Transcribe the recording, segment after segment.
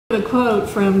A quote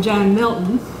from John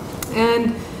Milton,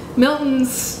 and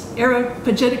Milton's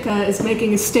Areopagitica is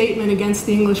making a statement against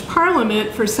the English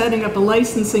Parliament for setting up a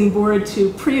licensing board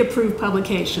to pre-approve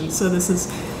publications. So this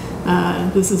is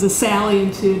a sally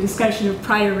into a discussion of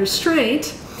prior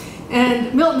restraint,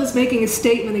 and Milton is making a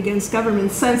statement against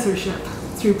government censorship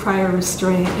through prior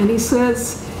restraint. And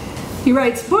he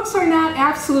writes, "Books are not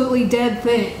absolutely dead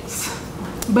things,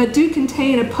 but do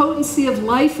contain a potency of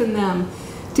life in them,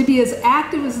 to be as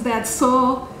active as that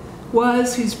soul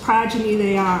was whose progeny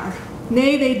they are.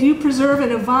 Nay, they do preserve in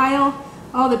a vial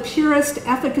all the purest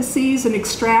efficacies and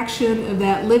extraction of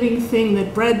that living thing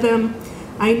that bred them.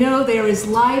 I know they are as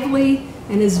lively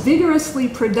and as vigorously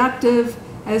productive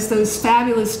as those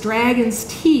fabulous dragon's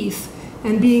teeth,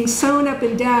 and being sewn up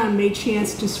and down may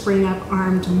chance to spring up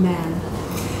armed men."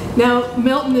 Now,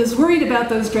 Milton is worried about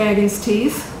those dragon's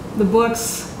teeth, the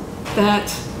books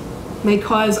that may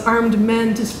cause armed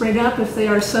men to spring up if they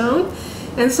are sown.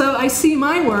 And so I see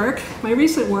my work, my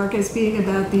recent work, as being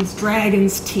about these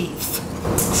dragon's teeth.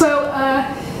 So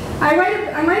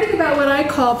I'm writing about what I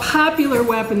call popular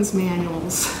weapons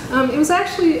manuals. It was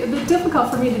actually a bit difficult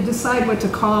for me to decide what to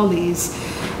call these.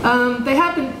 They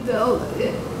happen,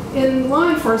 in law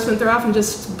enforcement, they're often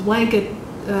just blanket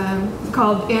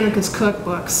called Anarchist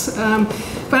Cookbooks.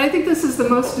 But I think this is the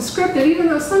most descriptive, even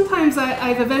though sometimes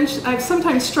I've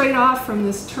sometimes strayed off from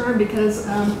this term because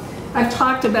I've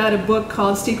talked about a book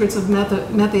called Secrets of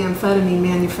Methamphetamine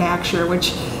Manufacture,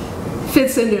 which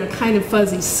fits into a kind of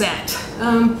fuzzy set.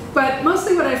 But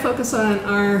mostly what I focus on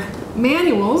are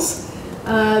manuals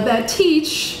that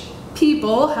teach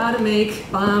people how to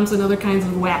make bombs and other kinds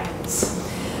of weapons.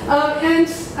 And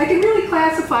I can really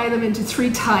classify them into three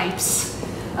types.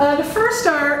 The first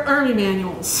are army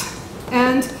manuals,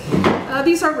 and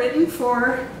these are written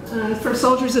for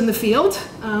soldiers in the field,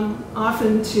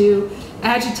 often to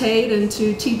agitate and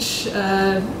to teach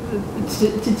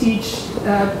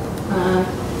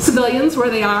civilians where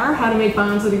they are, how to make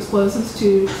bombs and explosives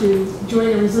to join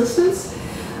the resistance.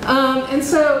 And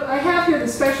so I have here the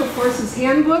Special Forces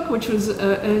Handbook, which is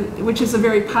a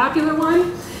very popular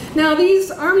one. Now, these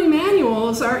army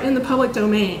manuals are in the public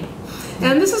domain.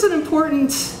 And this is an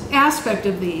important aspect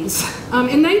of these.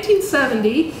 In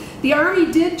 1970, the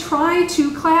Army did try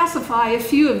to classify a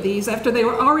few of these after they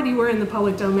already were in the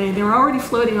public domain. They were already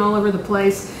floating all over the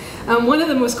place. One of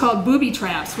them was called booby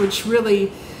traps, which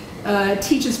really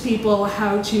teaches people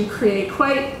how to create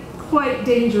quite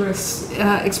dangerous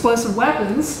explosive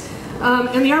weapons.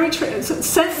 And the Army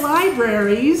sent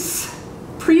libraries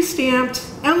pre-stamped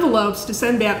envelopes to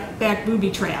send back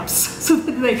booby traps so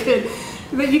that they could.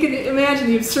 But you can imagine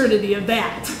the absurdity of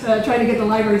that, trying to get the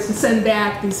libraries to send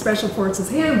back these Special Forces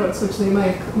handbooks, which they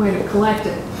might have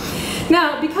collected.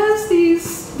 Now, because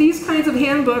these kinds of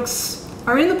handbooks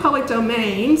are in the public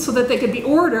domain so that they could be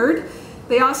ordered,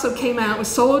 they also came out with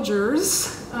soldiers.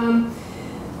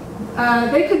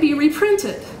 They could be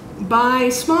reprinted by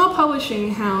small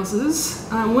publishing houses.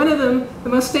 One of them, the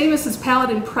most famous, is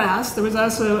Paladin Press. There was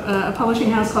also a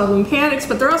publishing house called Lymphanics,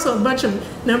 but there are also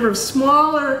a number of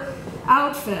smaller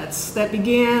outfits that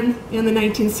began in the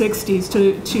 1960s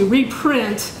to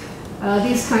reprint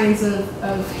these kinds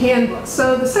of handbooks.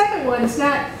 So the second one is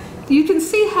you can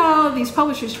see how these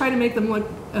publishers try to make them look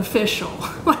official,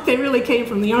 like they really came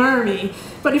from the Army.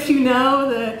 But if you know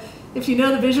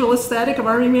the visual aesthetic of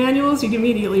Army manuals, you can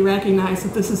immediately recognize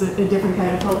that this is a different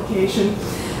kind of publication.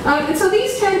 And so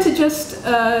these tend to just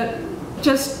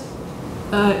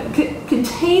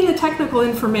contain the technical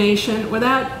information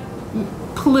without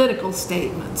political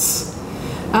statements.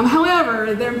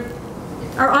 However, there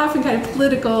are often kind of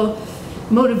political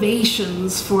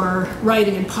motivations for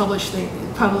writing and publishing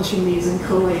these and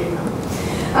collating them.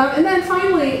 And then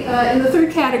finally, in the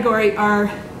third category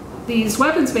are these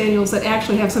weapons manuals that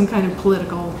actually have some kind of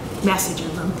political message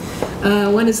in them.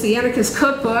 One is the Anarchist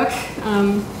Cookbook.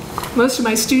 Most of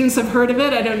my students have heard of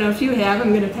it. I don't know if you have. I'm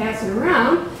going to pass it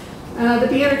around. But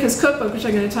the Anarchist Cookbook, which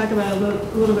I'm going to talk about a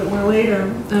little bit more later,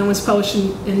 was published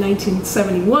in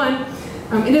 1971.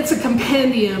 And it's a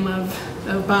compendium of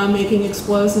bomb-making,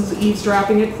 explosives,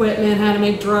 eavesdropping equipment, how to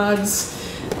make drugs,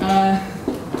 etc.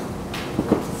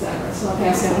 So I'll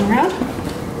pass that one around.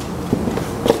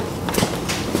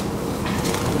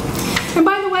 And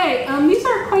by the way, these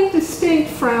are quite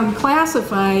distinct from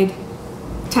classified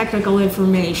technical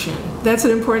information. That's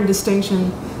an important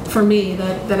distinction for me,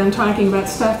 that I'm talking about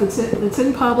stuff that's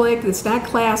in public, that's not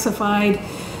classified.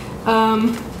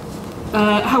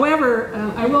 However,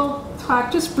 I will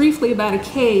talk just briefly about a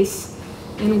case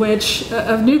in which,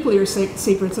 of nuclear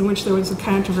secrets, in which there was a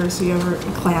controversy over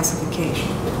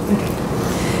classification.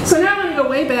 Okay. So now I'm going to go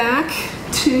way back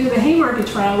to the Haymarket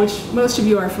trial, which most of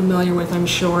you are familiar with, I'm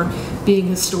sure, being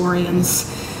historians.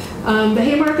 The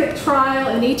Haymarket trial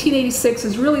in 1886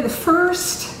 is really the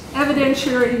first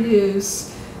evidentiary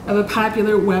use of a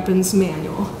popular weapons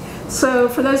manual. So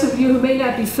for those of you who may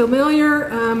not be familiar,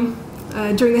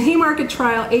 during the Haymarket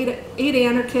trial, eight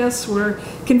anarchists were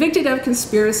convicted of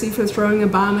conspiracy for throwing a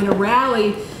bomb in a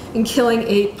rally and killing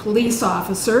 8 police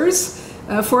officers.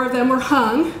 4 of them were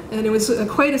hung, and it was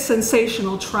quite a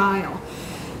sensational trial.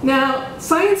 Now,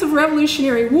 Science of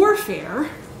Revolutionary Warfare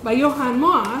by Johann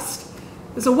Most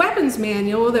is a weapons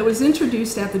manual that was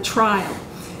introduced at the trial.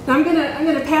 Now, I'm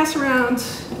going to pass around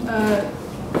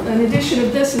an edition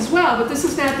of this as well, but this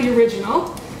is not the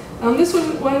original. This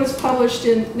one was published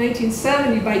in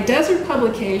 1970 by Desert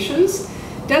Publications.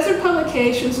 Desert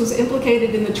Publications was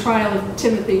implicated in the trial of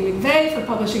Timothy McVeigh for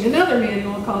publishing another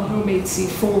manual called Homemade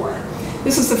C4.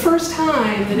 This is the first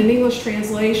time that an English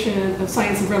translation of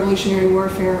Science of Revolutionary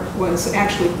Warfare was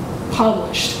actually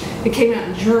published. It came out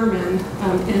in German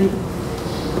in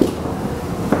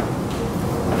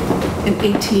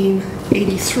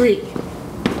 1883.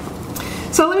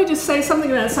 So let me just say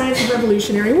something about Science of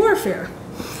Revolutionary Warfare.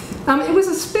 It was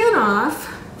a spin-off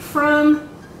from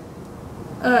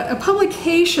a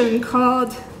publication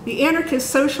called the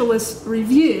Anarchist Socialist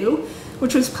Review,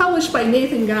 which was published by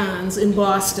Nathan Gans in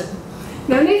Boston.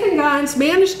 Now, Nathan Gans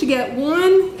managed to get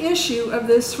one issue of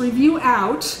this review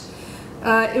out.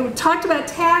 It talked about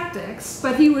tactics,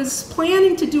 but he was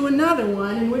planning to do another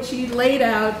one in which he laid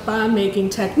out bomb-making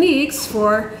techniques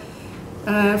for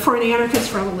an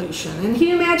anarchist revolution. And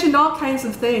he imagined all kinds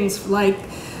of things, like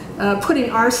putting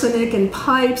arsenic in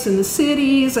pipes in the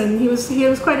cities, and he was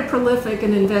quite a prolific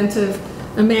and inventive,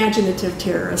 imaginative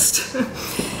terrorist.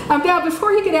 Now,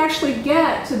 before he could actually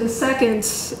get to the second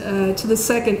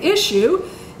issue,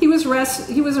 he was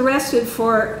arrested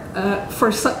for a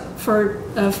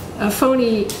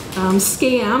phony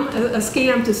scam, a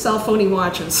scam to sell phony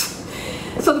watches.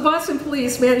 So the Boston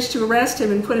police managed to arrest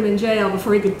him and put him in jail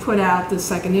before he could put out the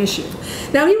second issue.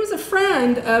 Now, he was a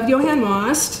friend of Johann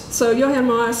Most, so Johann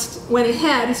Most went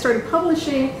ahead. He started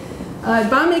publishing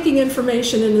bomb-making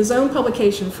information in his own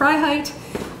publication, Freiheit,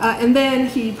 and then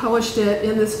he published it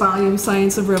in this volume,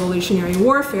 Science of Revolutionary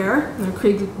Warfare,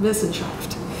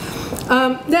 Kriegswissenschaft.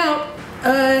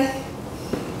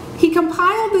 He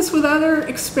compiled this with other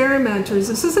experimenters.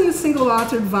 This isn't a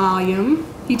single-authored volume.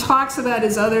 He talks about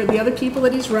the other people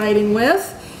that he's writing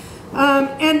with.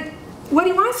 And what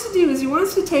he wants to do is he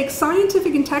wants to take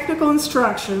scientific and technical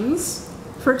instructions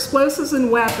for explosives and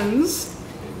weapons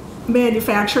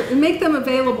manufacture and make them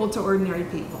available to ordinary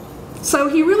people. So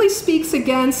he really speaks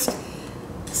against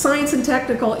science and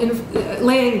technical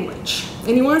language.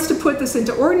 And he wants to put this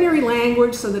into ordinary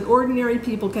language so that ordinary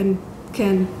people can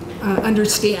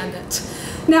understand it.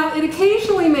 Now, it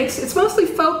occasionally it's mostly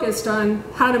focused on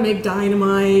how to make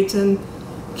dynamite and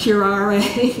curare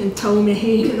and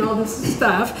ptomaine and all this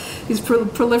stuff, this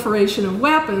proliferation of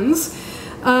weapons,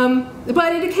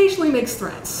 but it occasionally makes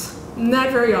threats.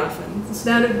 Not very often. It's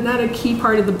not a key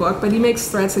part of the book, but he makes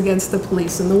threats against the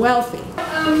police and the wealthy.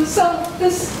 So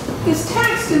this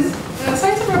text is,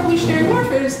 Science of Revolutionary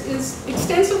Warfare is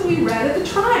extensively read at the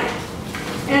trial.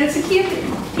 And it's a key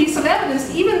piece of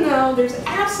evidence, even though there's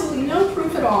absolutely no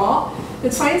proof at all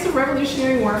that Science of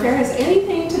Revolutionary Warfare has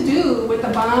anything to do with the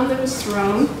bomb that was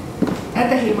thrown at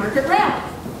the Haymarket rally.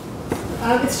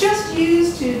 It's just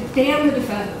used to damn the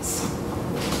defendants,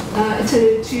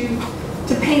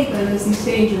 to paint them as these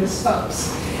dangerous folks.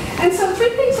 And so 3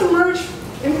 things emerge,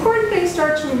 important things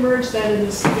start to emerge then in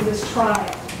this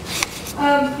trial.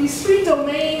 These 3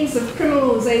 domains of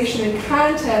criminalization and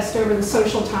contest over the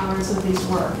social tolerance of these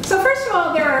works. So first of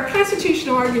all, there are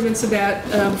constitutional arguments about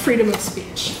freedom of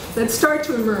speech that start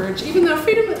to emerge, even though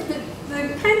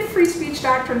the kind of free speech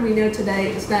doctrine we know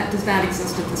today does not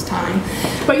exist at this time.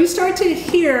 But you start to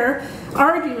hear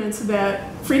arguments about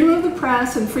freedom of the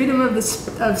press and freedom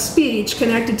of speech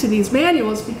connected to these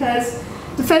manuals, because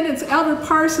defendants Albert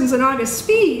Parsons and August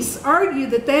Spies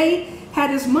argued that they had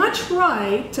as much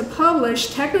right to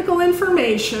publish technical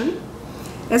information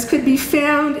as could be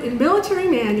found in military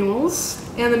manuals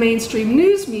and the mainstream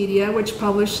news media, which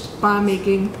published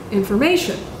bomb-making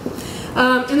information.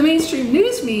 In the mainstream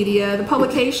news media, the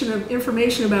publication of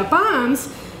information about bombs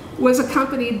was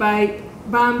accompanied by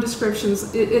bomb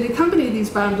descriptions. It accompanied these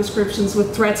bomb descriptions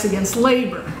with threats against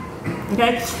labor.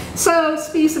 Okay? So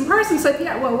Spies and Parsons said,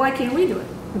 yeah, well, why can't we do it?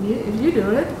 If you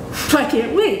do it, why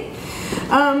can't we?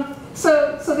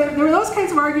 So there were those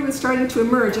kinds of arguments starting to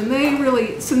emerge, and they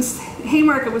really, since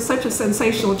Haymarket was such a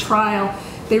sensational trial,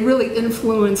 they really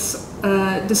influence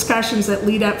discussions that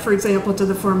lead up, for example, to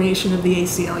the formation of the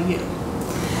ACLU.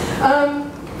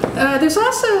 There's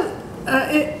also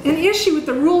an issue with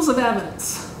the rules of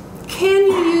evidence. Can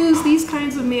you use these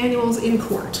kinds of manuals in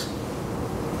court?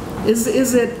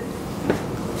 Is it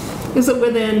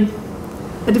within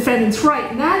a defendant's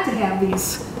right not to have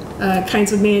these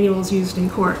kinds of manuals used in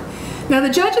court? Now, the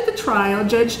judge at the trial,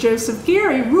 Judge Joseph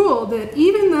Gary, ruled that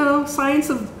even though science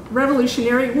of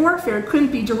revolutionary warfare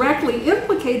couldn't be directly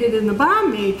implicated in the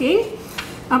bomb making,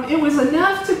 it was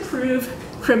enough to prove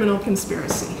criminal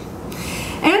conspiracy.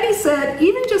 And he said,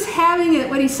 even just having it,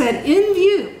 what he said, in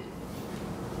view,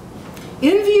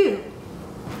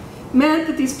 meant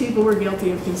that these people were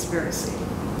guilty of conspiracy.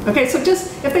 Okay, so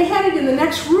just if they had it in the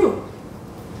next room,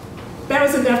 that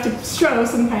was enough to show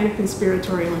some kind of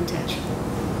conspiratorial intention.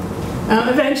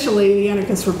 Eventually, the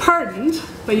anarchists were pardoned,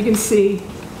 but you can see,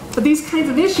 but these kinds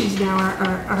of issues now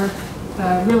are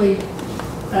really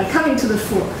coming to the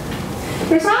fore.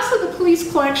 There's also the police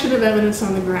collection of evidence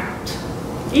on the ground.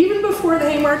 Even before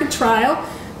the Haymarket trial,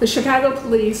 the Chicago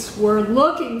police were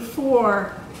looking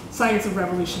for signs of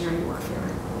revolutionary warfare.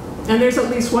 And there's at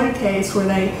least one case where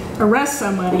they arrest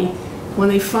somebody when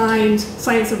they find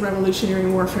signs of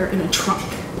revolutionary warfare in a trunk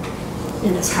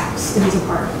in his house, in his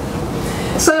apartment.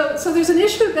 So there's an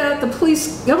issue about the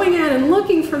police going out and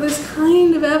looking for this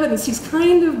kind of evidence, these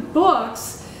kind of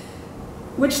books,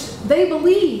 which they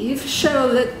believe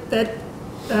show that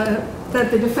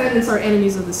the defendants are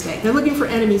enemies of the state. They're looking for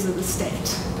enemies of the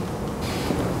state.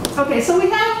 Okay, so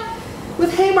we have,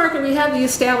 with Haymarket, we have the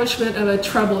establishment of a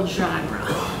troubled genre,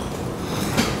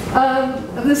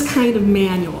 of this kind of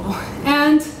manual.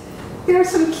 And there are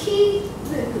some key,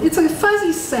 it's a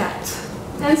fuzzy set.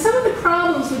 And some of the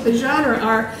problems with the genre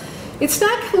are, it's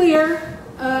not clear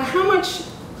how much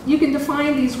you can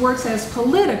define these works as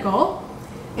political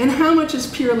and how much is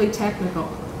purely technical.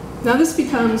 Now this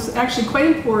becomes actually quite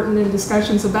important in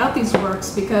discussions about these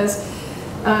works because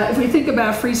if we think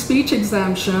about free speech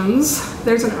exemptions,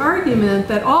 there's an argument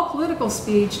that all political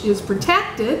speech is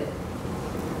protected,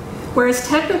 whereas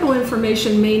technical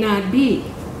information may not be.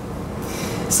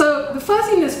 So the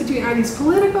fuzziness between, are these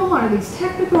political, are these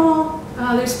technical,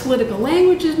 there's political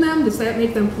language in them, does that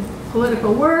make them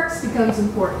political works, becomes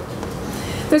important.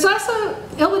 There's also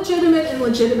illegitimate and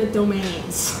legitimate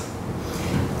domains.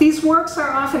 These works are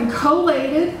often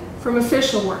collated from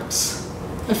official works,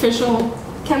 official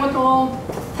chemical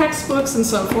textbooks and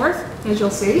so forth, as you'll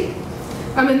see.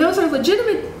 And those are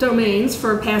legitimate domains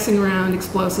for passing around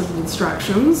explosive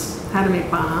instructions, how to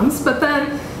make bombs, but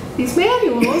then these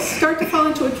manuals start to fall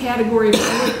into a category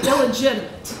of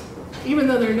illegitimate, even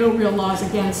though there are no real laws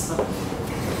against them.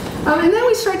 And then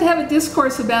we start to have a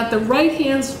discourse about the right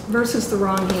hands versus the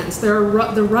wrong hands. There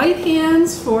are the right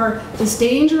hands for this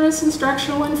dangerous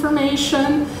instructional information,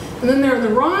 and then there are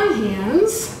the wrong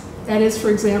hands, that is, for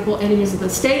example, enemies of the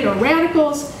state or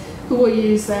radicals, who will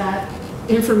use that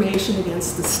information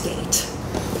against the state.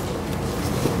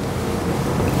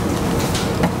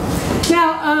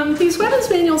 Now, these weapons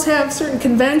manuals have certain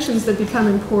conventions that become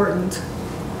important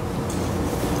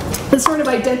and sort of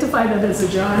identify them as a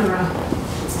genre.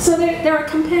 So there are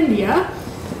compendia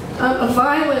of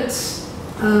violent,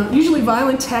 usually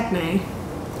violent techne,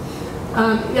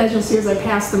 as you'll see as I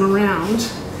pass them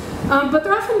around. But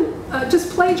they're often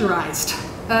just plagiarized.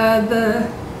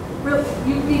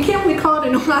 You can't really call it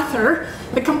an author.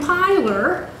 The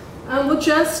compiler will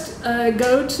just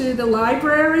go to the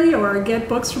library or get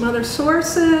books from other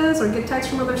sources or get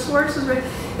text from other sources, right?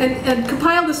 and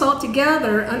compile this all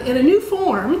together in a new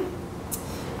form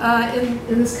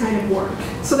in this kind of work.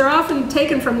 So they're often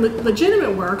taken from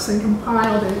legitimate works and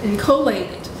compiled and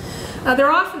collated.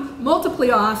 They're often multiply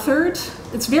authored.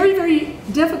 It's very, very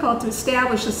difficult to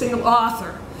establish a single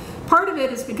author. Part of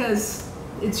it is because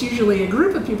it's usually a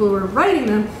group of people who are writing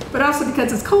them, but also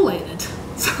because it's collated.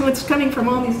 So it's coming from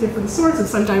all these different sources,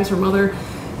 sometimes from other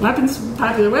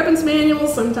popular weapons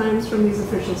manuals, sometimes from these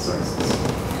official sources.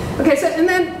 Okay, so and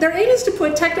then their aim is to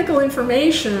put technical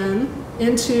information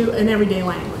into an everyday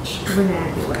language,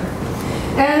 vernacular.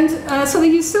 And so they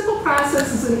use simple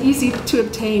processes and easy to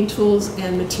obtain tools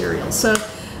and materials. So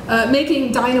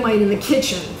making dynamite in the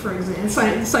kitchen, for example.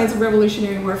 Science of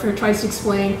Revolutionary Warfare tries to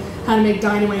explain how to make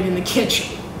dynamite in the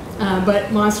kitchen.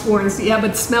 But Moss warns, yeah,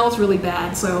 but it smells really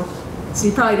bad, so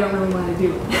you probably don't really want to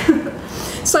do it.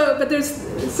 So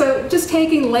just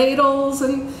taking ladles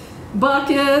and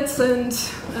buckets and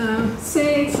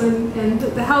sinks and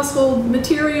the household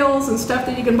materials and stuff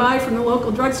that you can buy from the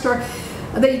local drugstore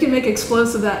that you can make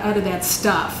explosive out of that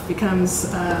stuff is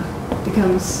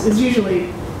usually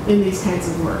in these kinds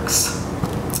of works.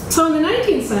 So in the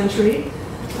 19th century,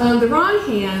 the wrong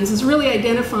hands is really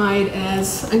identified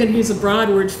as, I'm going to use a broad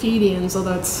word, Fedians,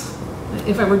 although it's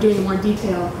if I were doing a more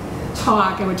detailed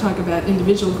talk, I would talk about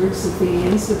individual groups of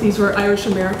beings, but these were Irish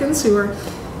Americans who were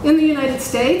in the United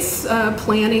States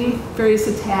planning various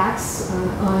attacks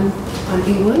on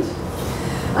England.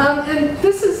 And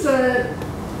this is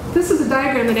a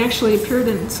diagram that actually appeared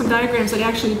in, some diagrams that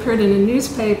actually appeared in a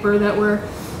newspaper that were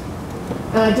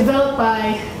developed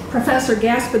by Professor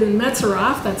Gaspard and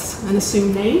Metzeroff, that's an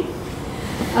assumed name.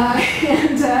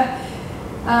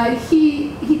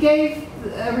 He gave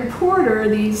a reporter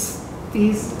these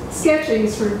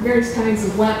sketchings for various kinds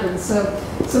of weapons. So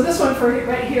this one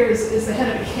right here is the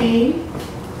head of a cane,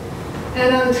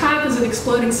 and on the top is an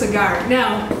exploding cigar.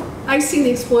 Now, I've seen the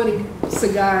exploding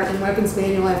cigar in weapons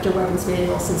manual after weapons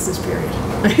manual since this period.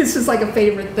 It's just like a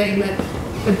favorite thing that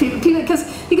people, because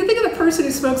you can think of the person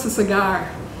who smokes a cigar,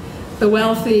 the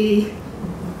wealthy,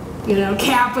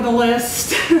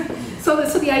 capitalist. So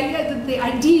the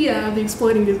idea of the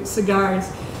exploding cigars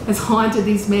has haunted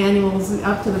these manuals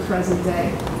up to the present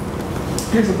day.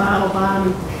 Here's a bottle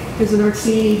bomb, here's an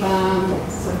Orsini bomb.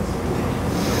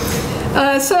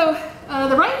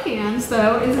 The right hands,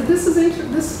 though, is that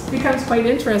this becomes quite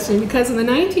interesting because in the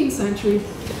 19th century,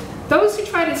 those who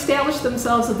try to establish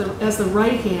themselves as the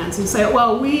right hands and say,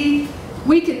 well, we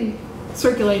can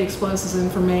circulate explosives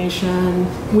information,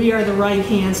 we are the right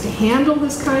hands to handle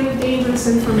this kind of dangerous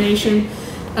information,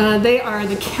 they are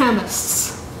the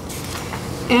chemists.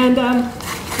 And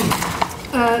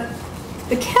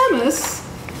the chemists,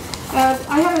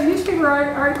 I have a newspaper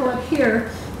article up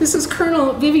here. This is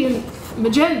Colonel Vivian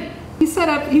Magendie.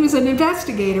 He was an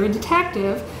investigator, a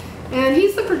detective, and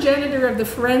he's the progenitor of the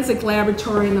forensic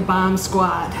laboratory in the bomb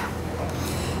squad.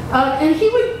 And he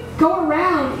would go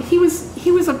around, he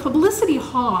was a publicity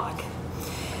hog.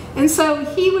 And so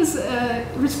he was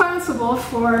responsible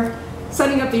for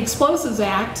setting up the Explosives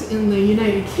Act in the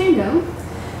United Kingdom,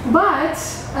 but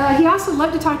he also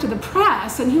loved to talk to the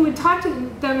press, and he would talk to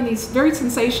them in these very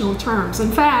sensational terms.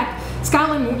 In fact,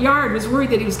 Scotland Yard was worried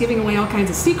that he was giving away all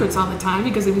kinds of secrets all the time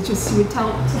because he would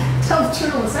tell the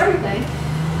journalists everything.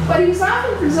 But he was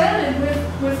often presented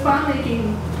with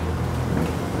bomb-making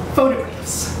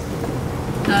photographs.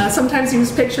 Sometimes he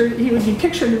would be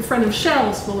pictured in front of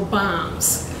shells full of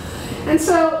bombs. And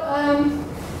so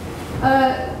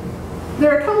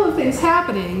there are a couple of things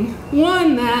happening.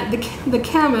 One, that the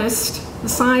chemist, the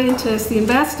scientist, the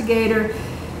investigator,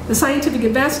 the scientific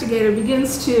investigator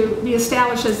begins to be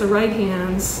established as the right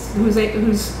hands, who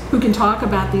can talk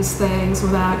about these things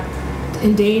without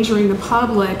endangering the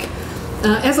public,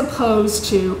 as opposed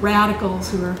to radicals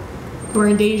who are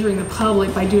endangering the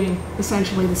public by doing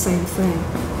essentially the same thing.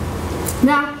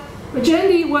 Now,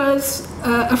 Magendie was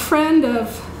a friend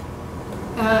of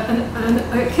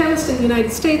a chemist in the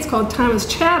United States called Thomas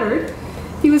Chatterd.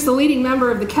 He was the leading member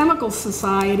of the Chemical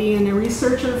Society and a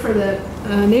researcher for the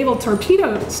Naval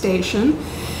Torpedo Station.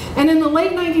 And in the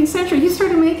late 19th century, he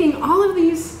started making all of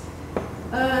these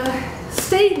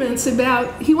statements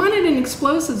about, he wanted an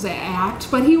Explosives Act,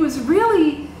 but he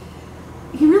really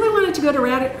wanted to go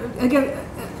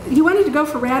he wanted to go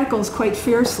for radicals quite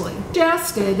fiercely. He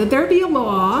suggested that there be a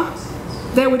law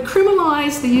that would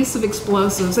criminalize the use of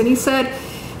explosives, and he said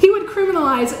he would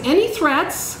criminalize any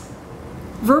threats,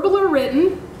 verbal or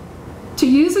written, to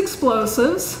use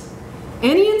explosives,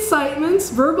 any incitements,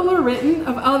 verbal or written,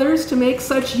 of others to make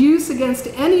such use against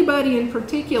anybody in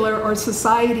particular or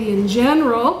society in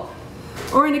general,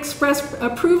 or an express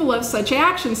approval of such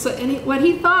actions. So, what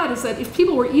he thought is that if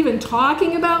people were even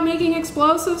talking about making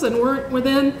explosives and weren't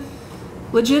within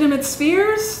legitimate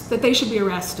spheres, that they should be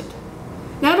arrested.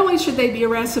 Not only should they be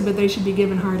arrested, but they should be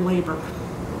given hard labor.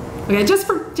 Okay, just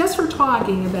for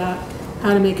talking about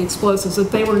how to make explosives, if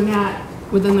they were not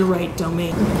within the right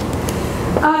domain.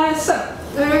 So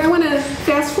I want to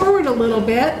fast forward a little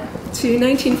bit to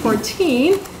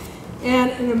 1914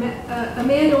 and a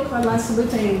manual called La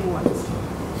Salute en Bois.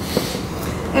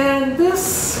 And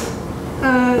this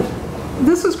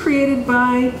was created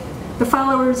by the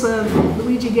followers of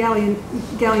Luigi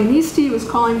Gallianisti, who was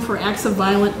calling for acts of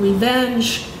violent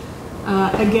revenge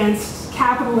against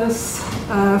capitalists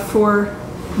for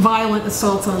violent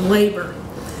assaults on labor.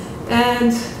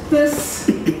 And this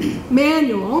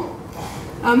manual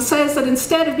says that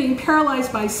instead of being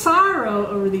paralyzed by sorrow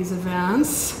over these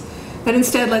events, that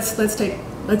instead let's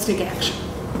take action.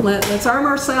 Let's arm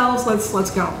ourselves.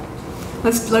 Let's go.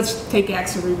 Let's take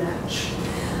acts of revenge.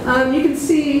 You can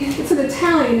see it's in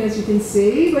Italian, as you can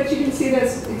see, but you can see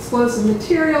that's explosive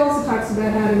materials. It talks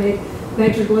about how to make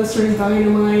nitroglycerin,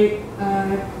 dynamite,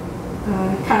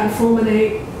 cotton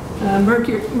fulminate,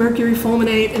 mercury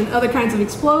fulminate, and other kinds of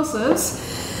explosives.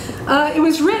 It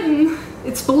was written,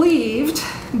 it's believed,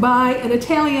 by an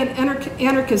Italian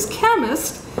anarchist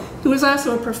chemist who was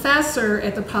also a professor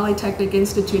at the Polytechnic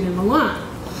Institute in Milan.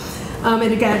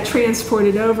 And it got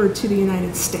transported over to the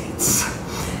United States.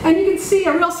 And you can see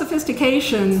a real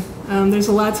sophistication. There's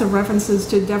lots of references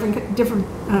to different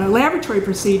laboratory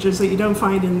procedures that you don't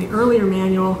find in the earlier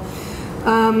manual.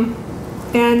 So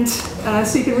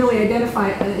you can really identify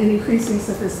an increasing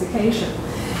sophistication.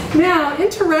 Now,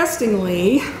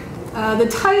 interestingly, the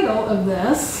title of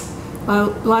this,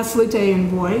 La Salute en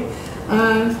Voi,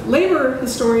 labor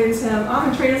historians have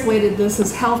often translated this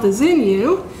as Health is in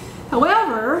You.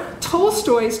 However,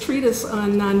 Tolstoy's treatise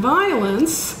on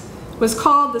nonviolence was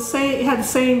called it had the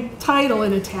same title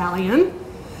in Italian.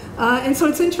 And so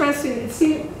it's interesting,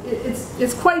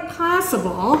 it's quite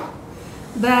possible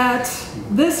that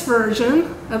this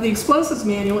version of the explosives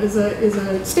manual is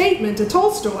a statement to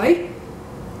Tolstoy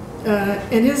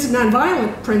and his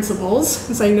nonviolent principles,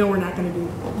 and saying, no, we're not going to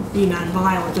be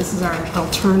nonviolent, this is our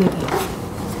alternative.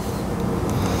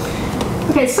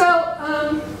 Okay, so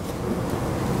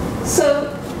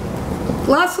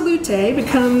La Salute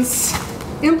becomes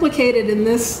implicated in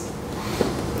this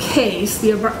case,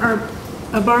 the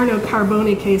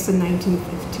Abarno-Carbone case in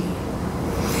 1915.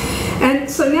 And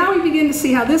so now we begin to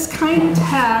see how this kind of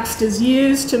text is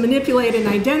used to manipulate and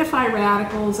identify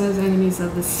radicals as enemies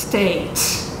of the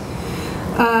state.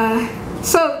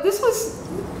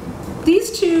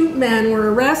 These two men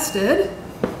were arrested.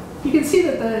 You can see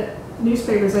that the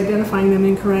newspaper is identifying them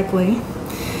incorrectly.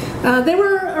 They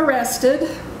were arrested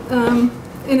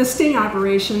in a sting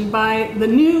operation by the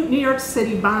new New York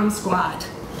City bomb squad.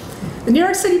 The New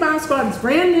York City bomb squad was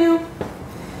brand new.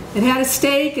 It had a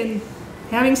stake in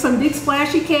having some big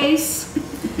splashy case,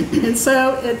 and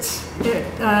so it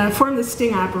formed the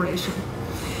sting operation.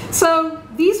 So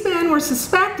these men were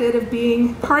suspected of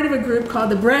being part of a group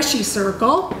called the Bresci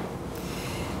Circle,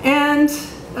 and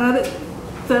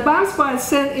the bomb squad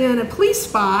sent in a police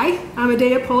spy,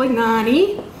 Amedeo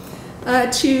Polignani,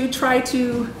 to try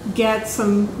to get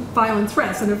some violent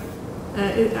threats. And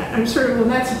I'm sure it will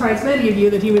not surprise many of you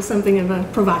that he was something of a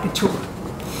provocateur.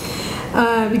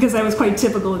 Because that was quite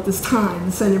typical at this time,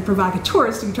 to send in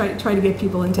provocateurs to try to get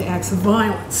people into acts of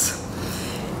violence.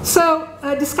 So,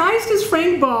 disguised as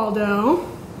Frank Baldo,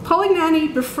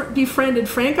 Polignani befriended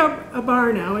Frank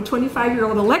Abarno, a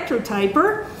 25-year-old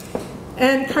electrotyper,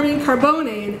 and Carmine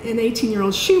Carbone, an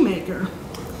 18-year-old shoemaker.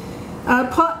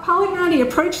 Polignani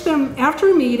approached them after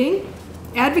a meeting,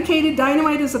 advocated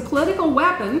dynamite as a political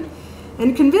weapon,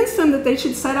 and convinced them that they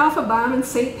should set off a bomb in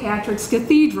St. Patrick's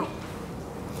Cathedral.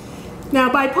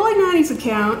 Now, by Polignani's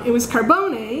account, it was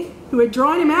Carbone who had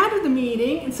drawn him out of the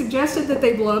meeting and suggested that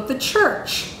they blow up the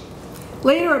church.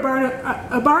 Later,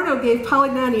 Abarno gave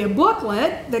Polignani a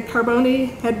booklet that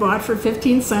Carbone had bought for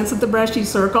 15 cents at the Bresci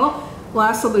Circle,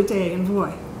 La Salute en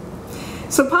Voi.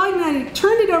 So Polignani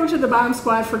turned it over to the bomb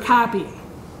squad for copying.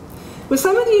 With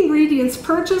some of the ingredients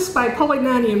purchased by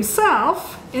Polignani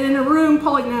himself, and in a room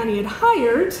Polignani had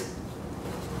hired,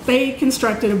 they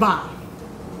constructed a bomb.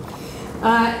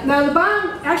 Now, the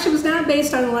bomb actually was not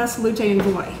based on the La Salute en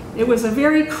Voi. It was a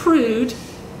very crude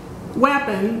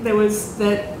weapon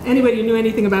that anybody who knew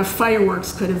anything about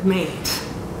fireworks could have made.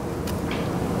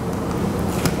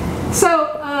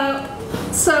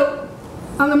 So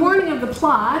on the morning of the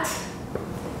plot,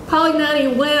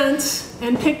 Polignani went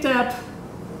and picked up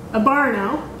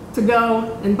Abarno to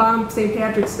go and bomb St.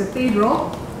 Patrick's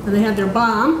Cathedral, and they had their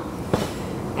bomb.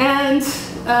 And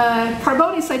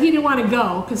Carbone said he didn't want to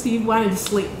go because he wanted to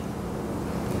sleep.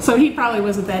 So he probably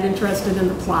wasn't that interested in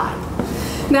the plot.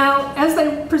 Now, as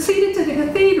they proceeded to the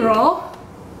cathedral,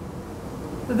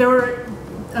 there were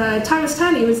Thomas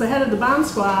Tunney was the head of the bomb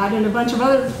squad, and a bunch of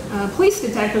other police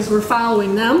detectives were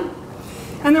following them.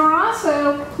 And there were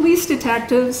also police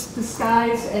detectives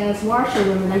disguised as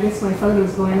washerwomen. I guess my photo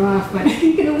is going off, but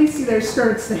you can at least see their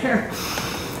skirts there.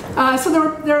 So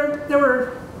there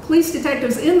were police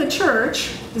detectives in the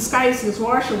church disguised as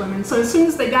washerwomen. So as soon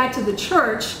as they got to the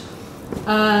church,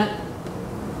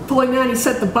 Polignani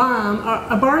set the bomb.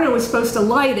 Abarno was supposed to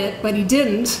light it, but he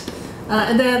didn't.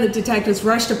 And then the detectives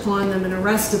rushed upon them and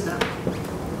arrested them.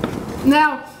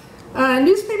 Now,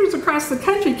 newspapers across the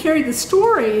country carried the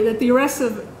story that the arrests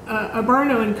of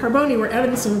Abarno and Carbone were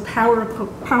evidence of a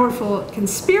powerful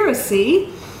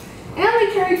conspiracy. And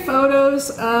they carried photos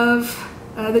of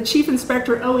the Chief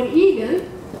Inspector Owen Egan,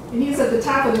 and he's at the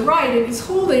top of the right, and he's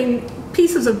holding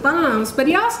pieces of bombs, but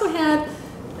he also had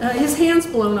his hands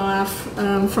blown off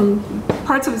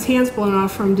parts of his hands blown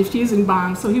off from defusing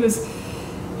bombs. So he was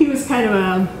kind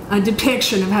of a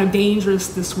depiction of how dangerous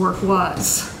this work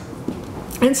was.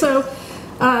 And so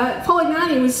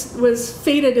Polignani was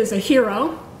feted as a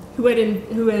hero, who had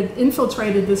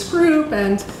infiltrated this group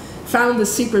and found the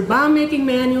secret bomb-making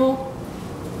manual.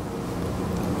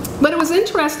 But it was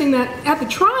interesting that at the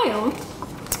trial,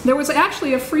 there was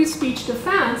actually a free speech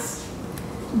defense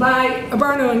by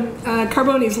Abarno and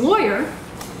Carboni's lawyer,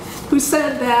 who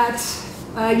said that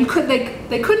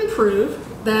they couldn't prove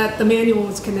that the manual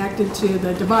was connected to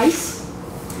the device,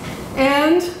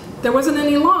 and there wasn't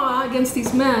any law against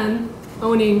these men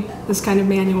owning this kind of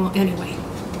manual anyway.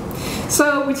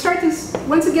 So we start this,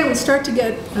 once again, we start to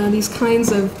get these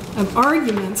kinds of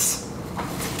arguments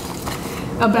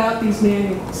about these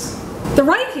manuals. The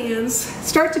right hands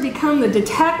start to become the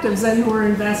detectives then who are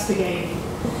investigating.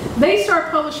 They start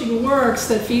publishing works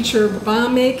that feature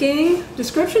bomb making,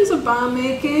 descriptions of bomb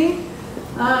making,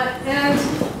 and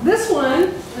this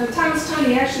one, Thomas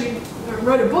Tunney actually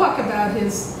wrote a book about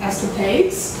his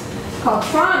escapades called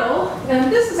Throttle,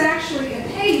 and this is actually a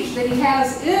page that he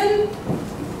has in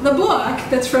the book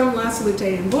that's from La Salute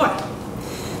and Boy.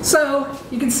 So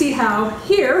you can see how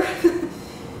here,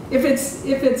 if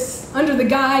it's under the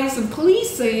guise of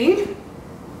policing,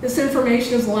 this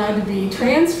information is allowed to be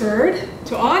transferred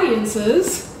to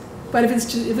audiences, but if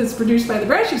it's produced by the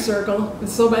Bresci Circle,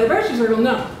 it's sold by the Bresci Circle,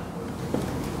 no.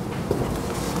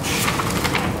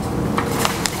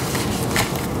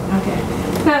 Okay.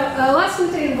 Now, La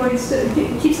Salute and Boy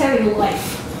keeps having a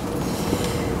life.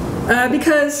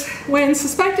 Because when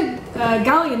suspected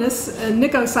Gallianists,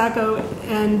 Nico Sacco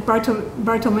and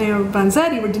Bartolomeo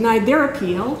Vanzetti were denied their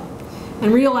appeal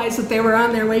and realized that they were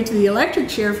on their way to the electric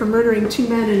chair for murdering 2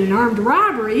 men in an armed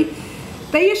robbery,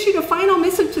 they issued a final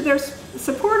missive to their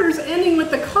supporters ending with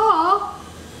the call,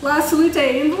 La Salute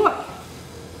and Boy.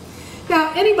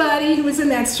 Now, anybody who was in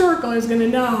that circle is going to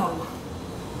know.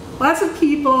 Lots of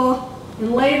people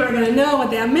in labor are going to know what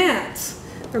that meant.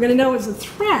 They're going to know it was a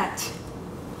threat.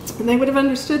 And they would have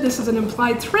understood this as an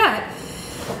implied threat.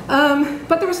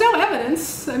 But there was no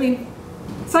evidence. I mean,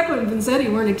 Sacco and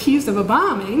Vanzetti weren't accused of a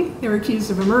bombing. They were accused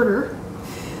of a murder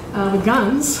with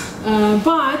guns.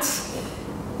 But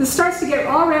this starts to get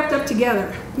all wrapped up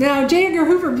together. Now, J. Edgar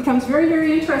Hoover becomes very,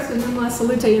 very interested in La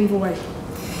Salute and Boy.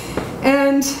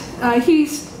 And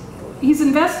he's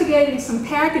investigating some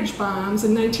package bombs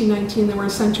in 1919 that were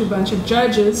sent to a bunch of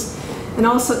judges, and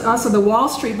also the Wall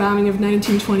Street bombing of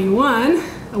 1921,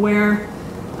 where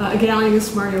a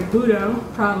Gallianist, Mario Budo,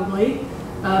 probably,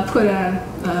 put a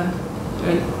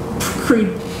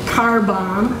crude car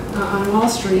bomb on Wall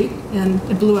Street, and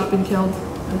it blew up and killed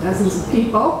dozens of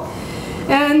people.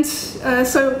 And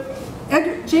so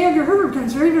J. Edgar Hoover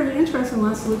becomes very, very interested in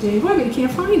La Salute and Boy, but he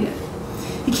can't find it.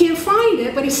 He can't find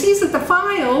it, but he sees that the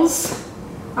files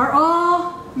are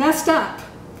all messed up.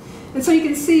 And so you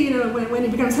can see, you know, when he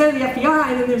becomes head of the FBI,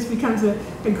 then there becomes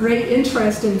a great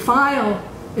interest in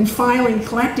filing,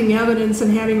 collecting evidence,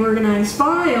 and having organized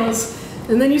files.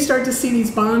 And then you start to see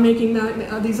these bomb-making,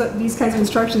 these kinds of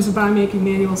instructions of bomb-making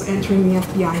manuals entering the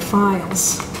FBI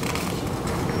files.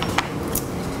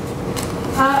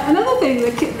 Another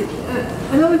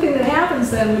thing that happens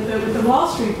then with the Wall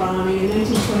Street bombing in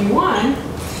 1921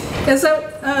 is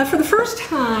that for the first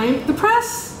time,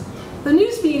 the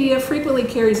news media frequently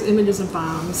carries images of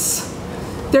bombs.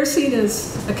 They're seen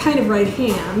as a kind of right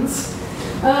hands.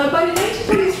 But in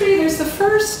 1923, there's the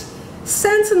first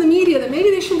sense in the media that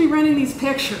maybe they should be running these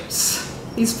pictures,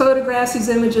 these photographs, these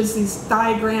images, these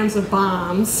diagrams of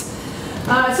bombs.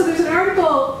 So there's an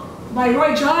article by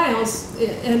Roy Giles,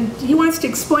 and he wants to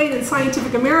explain in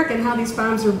Scientific American how these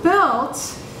bombs are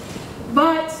built,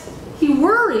 but he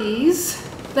worries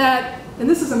that, and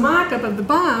this is a mock-up of the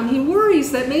bomb, he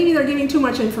worries that maybe they're giving too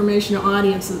much information to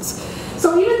audiences.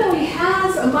 So even though he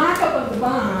has a mock-up of the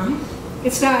bomb,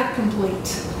 it's not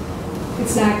complete.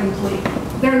 It's not complete.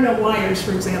 There are no wires,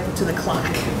 for example, to the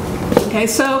clock. Okay,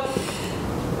 so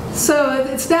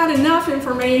it's not enough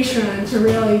information to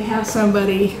really have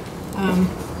somebody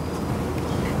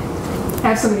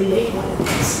make one of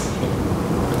these.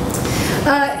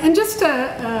 And just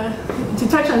to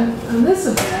touch on this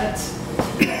a bit,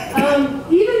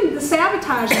 even the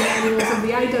sabotage manuals of the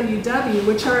IWW,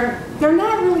 which they're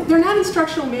not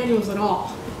instructional manuals at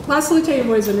all. La Salute and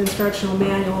Boy is an instructional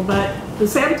manual, but the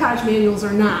sabotage manuals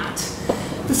are not.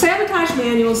 The sabotage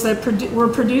manuals that were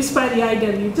produced by the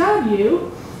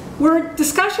IWW were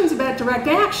discussions about direct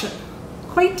action,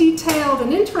 quite detailed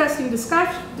and interesting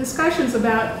discussions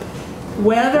about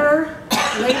whether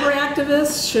labor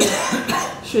activists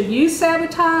should use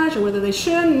sabotage or whether they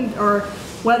shouldn't, or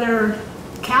whether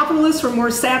capitalists were more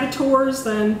saboteurs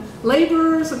than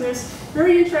laborers, and there's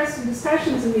very interesting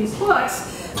discussions in these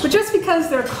books. But just because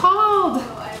they're called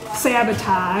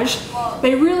sabotage,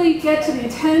 they really get to the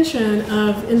attention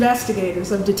of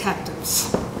investigators, of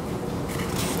detectives.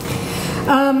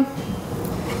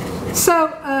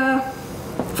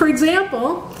 For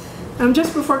example,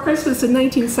 just before Christmas in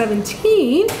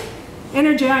 1917,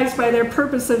 energized by their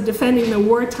purpose of defending the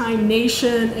wartime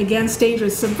nation against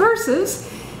dangerous subversives,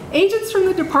 agents from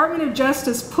the Department of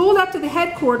Justice pulled up to the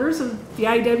headquarters of the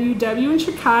IWW in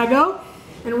Chicago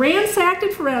and ransacked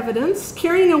it for evidence,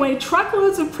 carrying away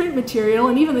truckloads of print material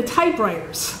and even the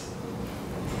typewriters.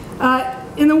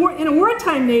 In a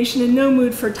wartime nation in no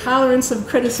mood for tolerance of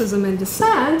criticism and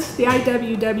dissent, the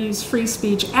IWW's free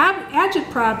speech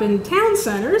agitprop in town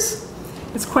centers,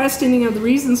 its questioning of the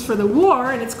reasons for the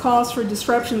war, and its calls for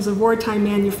disruptions of wartime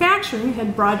manufacturing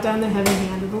had brought down the heavy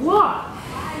hand of the law.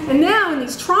 And now in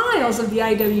these trials of the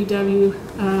IWW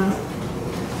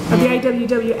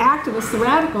activists, the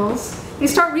radicals, they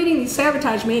start reading these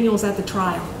sabotage manuals at the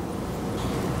trial.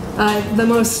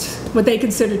 What they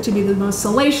consider to be the most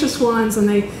salacious ones, and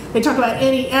they talk about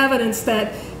any evidence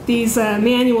that these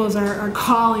manuals are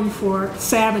calling for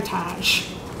sabotage.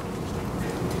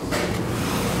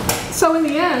 So in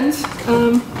the end,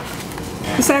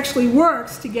 this actually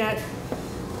works to get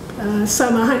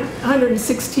some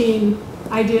 116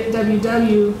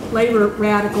 IWW labor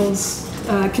radicals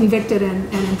convicted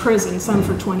and imprisoned, some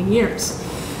for 20 years.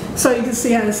 So you can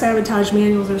see how the sabotage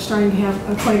manuals are starting to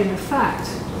have quite an effect.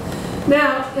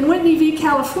 Now, in Whitney v.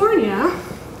 California,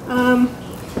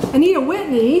 Anita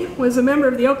Whitney was a member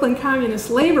of the Oakland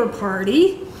Communist Labor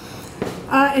Party,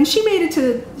 and she made it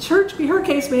to, her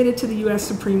case made it to the U.S.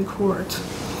 Supreme Court.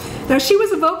 Now, she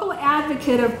was a vocal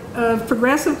advocate of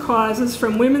progressive causes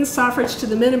from women's suffrage to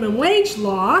the minimum wage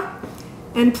law,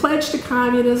 and pledged to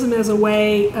communism as a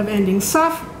way of ending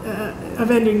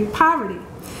poverty.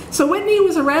 So Whitney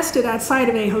was arrested outside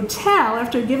of a hotel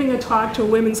after giving a talk to a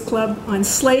women's club on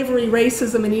slavery,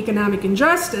 racism, and economic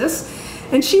injustice,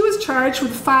 and she was charged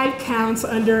with 5 counts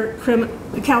under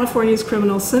California's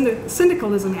Criminal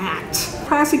Syndicalism Act.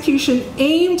 Prosecution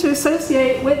aimed to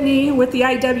associate Whitney with the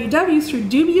IWW through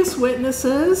dubious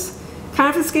witnesses,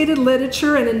 confiscated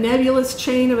literature, and a nebulous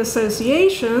chain of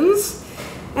associations.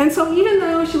 And so even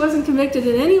though she wasn't convicted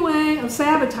in any way of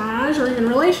sabotage or in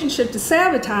relationship to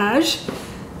sabotage,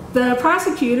 the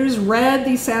prosecutors read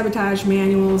these sabotage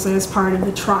manuals as part of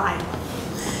the trial.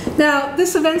 Now,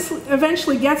 this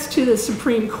eventually gets to the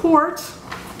Supreme Court.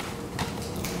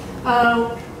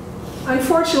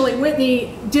 Unfortunately,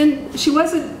 Whitney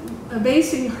wasn't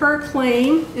basing her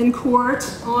claim in court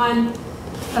on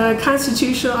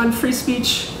on free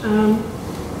speech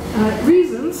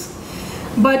reasons.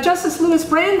 But Justice Louis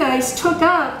Brandeis took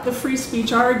up the free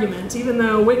speech argument, even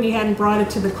though Whitney hadn't brought it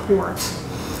to the court.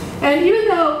 And even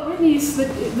though the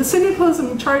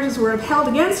syndicalism charges were upheld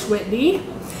against Whitney,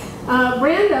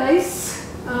 Brandeis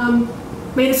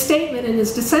made a statement in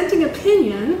his dissenting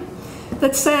opinion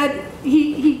that said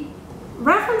he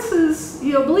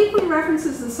obliquely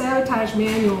references the sabotage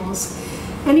manuals,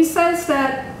 and he says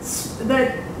that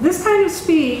this kind of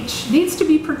speech needs to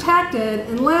be protected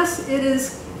unless it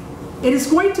is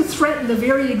going to threaten the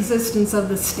very existence of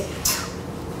the state,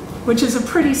 which is a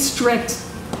pretty strict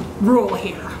rule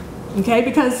here, okay?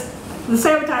 Because the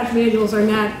sabotage manuals are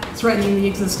not threatening the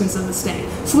existence of the state.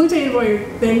 Salute lawyer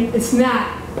thing, it's not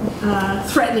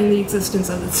threatening the existence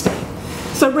of the state.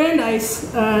 So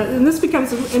Brandeis, and this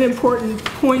becomes an important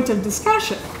point of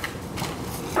discussion.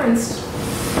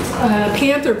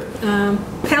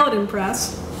 Paladin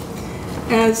Press,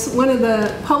 as one of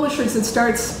the publishers that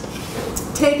starts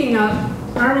taking up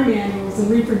Army manuals and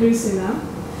reproducing them.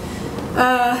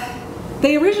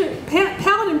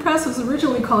 Paladin Press was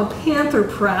originally called Panther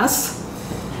Press,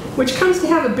 which comes to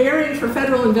have a bearing for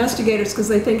federal investigators because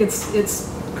they think it's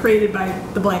created by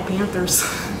the Black Panthers.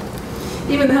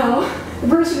 Even though the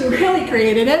person who really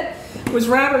created it was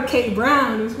Robert K.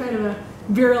 Brown, who's kind of a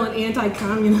virulent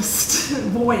anti-communist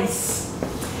voice.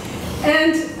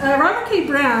 And Robert K.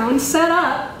 Brown set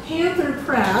up Panther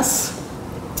Press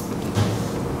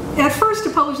at first to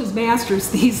publish his master's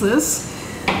thesis.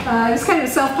 It was kind of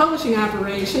a self-publishing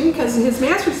operation because his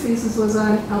master's thesis was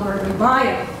on Alberta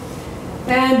bio.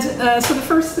 And so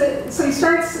he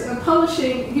starts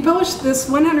publishing, he published this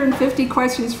 150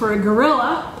 questions for a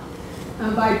guerrilla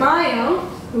by Bio,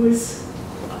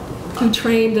 who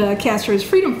trained Castro's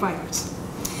freedom fighters.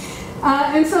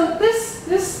 And so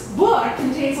this book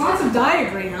contains lots of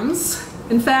diagrams.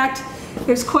 In fact,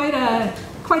 there's quite a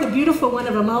beautiful one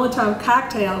of a Molotov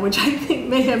cocktail, which I think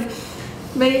may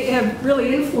have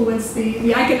really influenced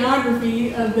the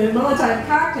iconography of the Molotov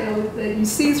cocktail that you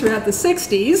see throughout the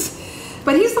 60s.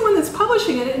 But he's the one that's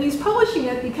publishing it, and he's publishing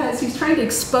it because he's trying to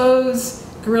expose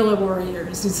guerrilla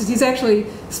warriors. He's actually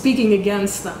speaking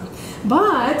against them.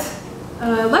 But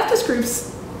leftist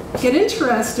groups get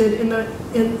interested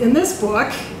in this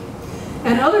book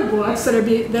and other books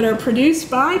that are produced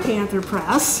by Panther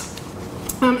Press,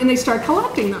 and they start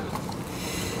collecting them.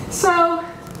 So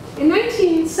in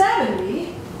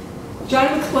 1970,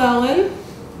 John McClellan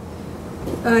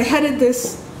headed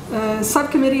this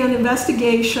subcommittee on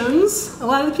investigations. A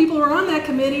lot of the people who were on that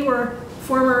committee were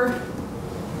former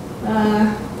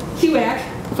HUAC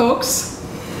folks.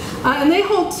 And they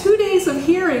hold 2 days of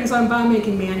hearings on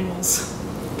bomb-making manuals,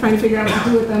 trying to figure out what to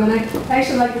do with them. And I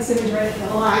actually like this image right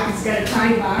a lot. It's got a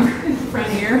time bomb in front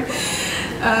here.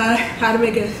 How to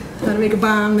make a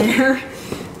bomb there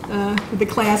with the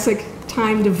classic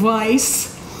time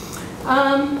device.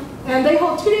 And they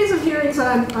hold 2 days of hearings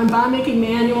on bomb-making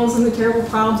manuals and the terrible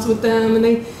problems with them. And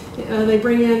they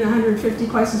bring in 150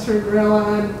 questions for a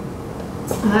gorilla.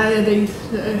 They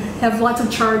have lots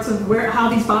of charts of how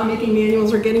these bomb-making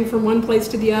manuals are getting from one place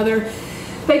to the other.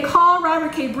 They call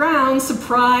Robert K. Brown,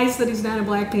 surprised that he's not a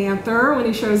Black Panther when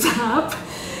he shows up.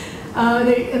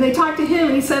 And they talk to him,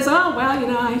 and he says, "Oh, well, you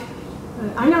know,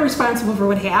 I'm not responsible for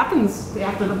what happens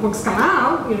after the books come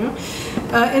out, you know."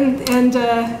 And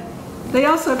they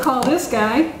also call this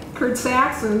guy, Kurt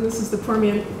Saxon. This is the poor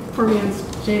man's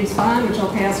James Bond, which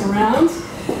I'll pass around.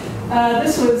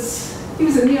 He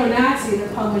was a neo-Nazi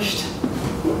that published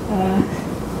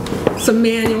some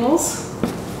manuals,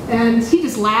 and he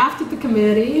just laughed at the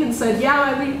committee and said,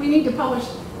 "Yeah, we need to publish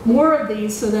more of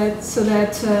these so that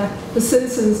the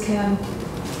citizens can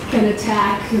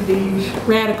attack the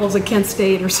radicals at Kent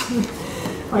State," or something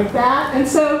like that. And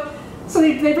so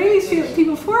they bring these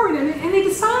people forward, and they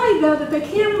decide though that they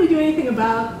can't really do anything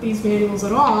about these manuals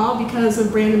at all because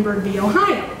of Brandenburg v.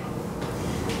 Ohio.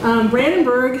 In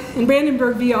Brandenburg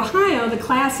v. Ohio, the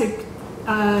classic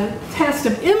test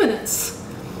of imminence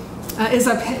is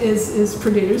upheld,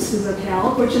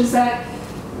 which is that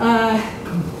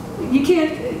you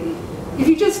can't, if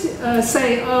you just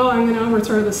say, "Oh, I'm going to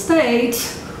overthrow the state,"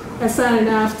 that's not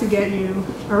enough to get you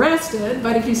arrested.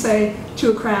 But if you say to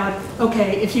a crowd,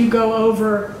 "Okay, if you go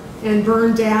over and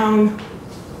burn down,"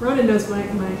 Rhoda knows my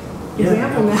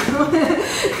example now.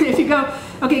 If you go,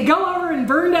 "Okay, go over and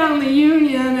burn down the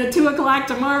Union at 2 o'clock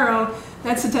tomorrow,"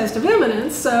 that's the test of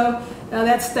imminence. So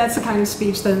that's the kind of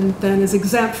speech then is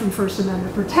exempt from First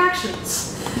Amendment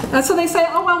protections. So they say,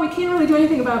 "Oh, well, we can't really do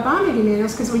anything about bomb-making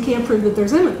manuals because we can't prove that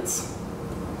there's imminence."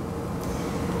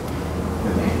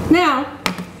 Okay. Now,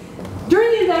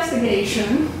 during the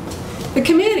investigation, the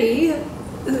committee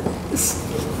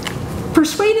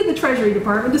persuaded the Treasury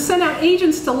Department to send out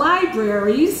agents to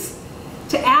libraries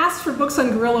to ask for books on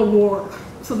guerrilla war,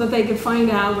 so that they could find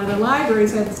out whether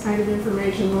libraries had this kind of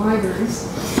information in the libraries.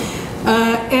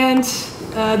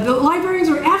 The librarians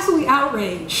were absolutely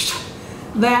outraged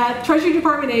that Treasury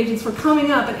Department agents were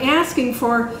coming up and asking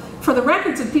for the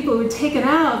records of people who had taken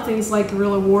out things like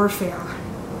guerrilla warfare.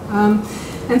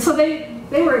 And so they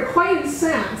were quite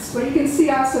incensed, but you can see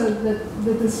also that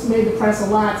this made the press a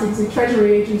lot. So you can see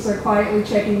Treasury agents are quietly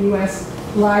checking U.S.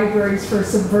 libraries for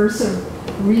subversive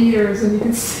readers, and you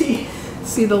can see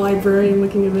the librarian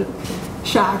looking a bit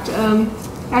shocked.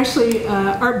 Actually,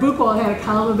 Art Buchwald had a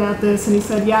column about this, and he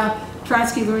said, "Yeah,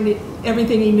 Trotsky learned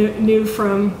everything he knew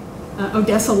from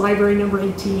Odessa Library number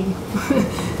 18,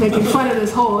 making fun of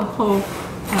this whole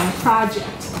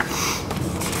project."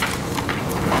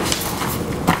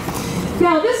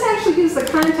 Now, this actually gives the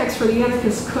context for the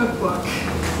Anarchist Cookbook,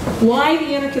 why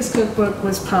the Anarchist Cookbook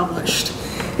was published.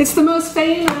 It's the most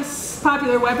famous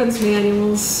popular weapons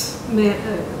manuals,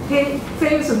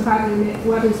 famous and popular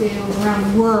weapons manuals around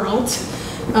the world.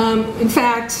 In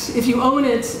fact, if you own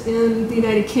it in the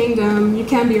United Kingdom, you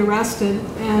can be arrested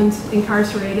and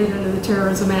incarcerated under the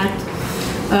Terrorism Act.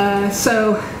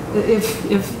 So if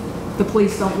the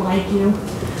police don't like you.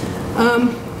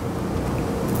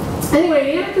 Anyway,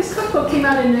 the Anarchist Cookbook came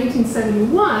out in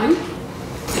 1971.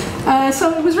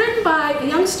 So it was written by a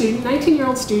young student,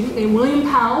 19-year-old student named William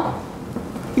Powell.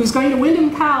 He was going to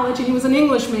Wyndham College, and he was an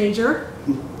English major.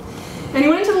 And he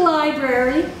went to the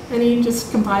library, and he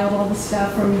just compiled all the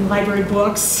stuff from library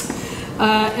books.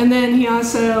 And then he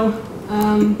also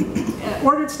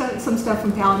ordered some stuff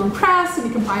from Paladin Press, and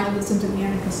he compiled this into the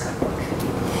Anarchist Cookbook.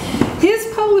 His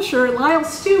publisher, Lyle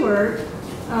Stewart,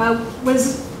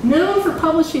 was known for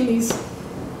publishing these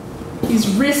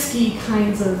risky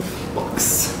kinds of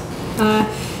books.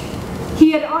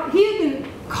 He had been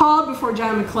called before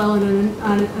John McClellan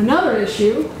on another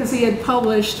issue because he had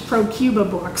published pro-Cuba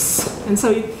books, and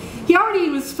so he already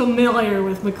was familiar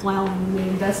with McClellan and the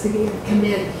investigative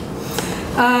committee.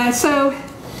 So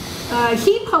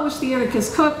he published the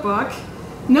Anarchist Cookbook,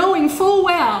 knowing full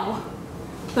well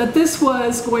that this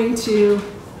was going to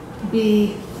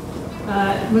be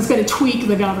was going to tweak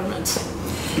the government.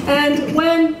 And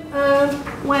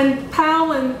when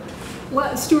Powell and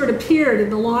Stewart appeared in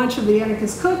the launch of the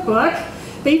Anarchist Cookbook,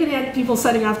 they even had people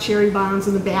setting off cherry bombs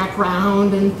in the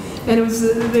background, and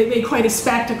they made quite a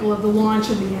spectacle of the launch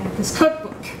of the Anarchist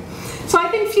Cookbook. So I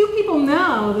think few people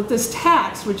know that this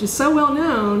text, which is so well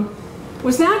known,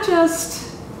 was not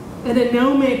just an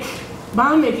anomic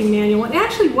bomb-making manual. It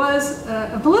actually was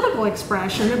a political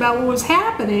expression about what was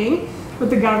happening with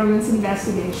the government's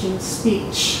investigation of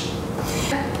speech.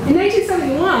 In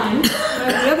 1971,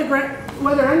 the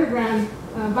other underground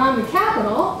bombed the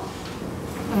Capitol.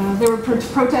 They were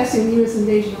protesting the U.S.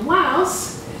 invasion of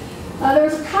Laos. There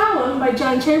was a column by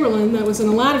John Chamberlain that was in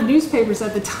a lot of newspapers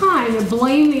at the time that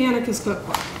blamed the Anarchist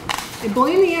Cookbook. They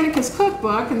blamed the Anarchist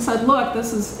Cookbook and said, look,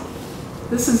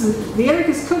 the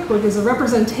Anarchist Cookbook is a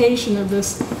representation of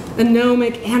this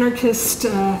anomic anarchist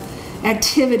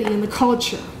activity in the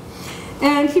culture.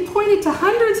 And he pointed to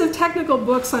hundreds of technical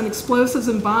books on explosives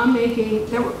and bomb making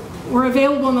that were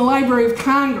available in the Library of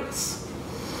Congress.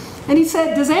 And he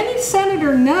said, does any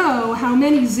senator know how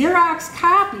many Xerox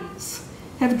copies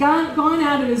have gone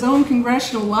out of his own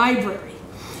congressional library?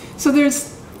 So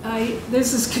there's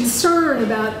this concern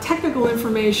about technical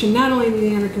information, not only in the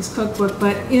Anarchist Cookbook,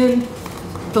 but in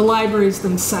the libraries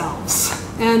themselves.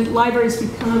 And libraries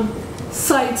become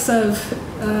sites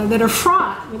that are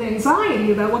fraught with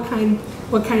anxiety about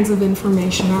what kinds of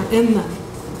information are in them.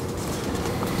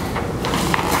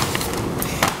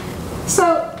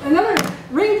 So another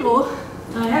wrinkle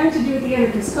having to do with the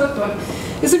Anarchist Cookbook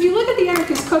is if you look at the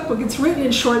Anarchist Cookbook, it's written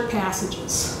in short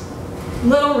passages.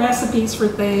 Little recipes for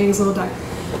things, little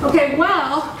diagrams. Okay,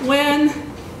 well, when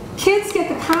kids get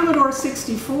the Commodore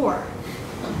 64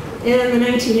 in the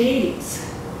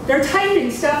 1980s, they're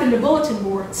typing stuff into bulletin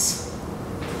boards.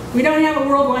 We don't have a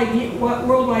World Wide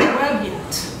Web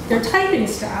yet. They're typing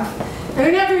stuff, and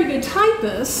they're not very good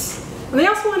typists, and they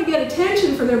also want to get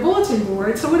attention for their bulletin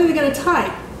board, so what are they going to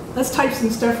type? Let's type some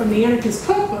stuff from the Anarchist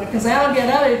Cookbook, because that'll get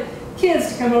other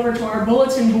kids to come over to our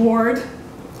bulletin board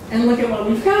and look at what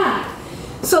we've got.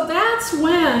 So that's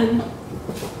when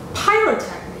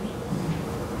pyrotechny,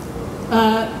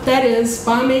 that is,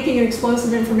 bomb making and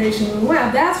explosive information on the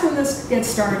web, that's when this gets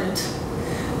started.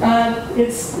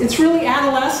 It's really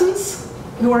adolescents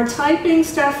who are typing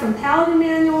stuff from Paladin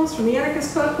manuals, from the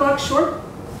Anarchist Cookbook, short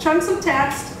chunks of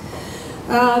text.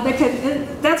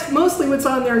 That's mostly what's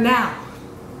on there now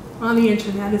on the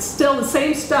internet. It's still the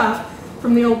same stuff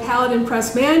from the old Paladin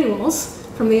Press manuals,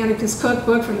 from the Anarchist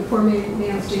Cookbook, from the Poor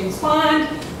Man's James Bond.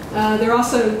 They're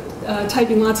also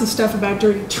typing lots of stuff about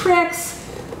dirty tricks.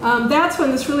 That's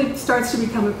when this really starts to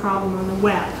become a problem on the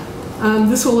web.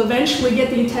 This will eventually get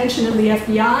the attention of the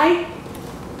FBI,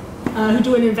 who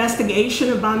do an investigation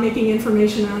of bomb-making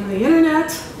information on the internet.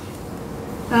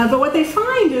 But what they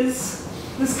find is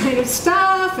this kind of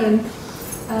stuff and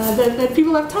that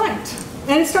people have typed.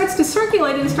 And it starts to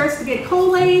circulate and it starts to get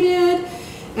collated.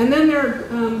 And then there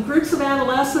are groups of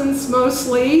adolescents,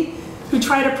 mostly, who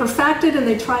try to perfect it, and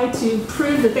they try to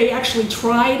prove that they actually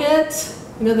tried it,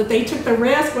 that they took the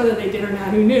risk, whether they did or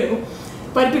not, who knew.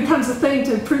 But it becomes a thing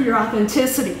to prove your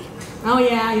authenticity. Oh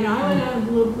yeah, I went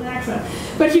a little accent.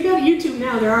 But if you go to YouTube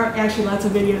now, there are actually lots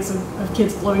of videos of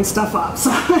kids blowing stuff up.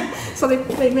 So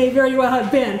they may very well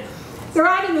have been. They're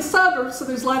out in the suburbs, so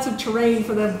there's lots of terrain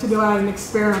for them to go out and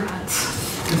experiment.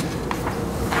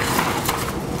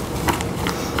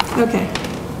 Okay,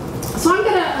 so I'm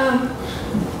going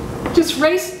to just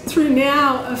race through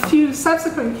now a few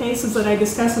subsequent cases that I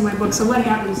discuss in my book, so what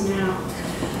happens now.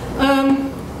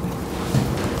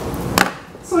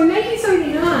 So in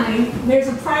 1979, there's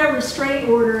a prior restraint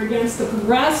order against the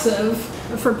Progressive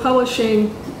for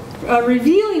publishing a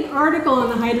revealing article on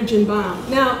the hydrogen bomb.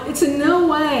 Now, it's in no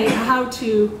way a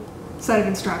how-to set of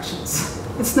instructions.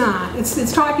 It's not.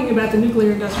 It's talking about the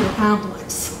nuclear industrial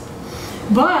complex.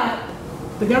 But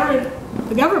the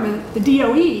government, the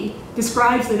DOE,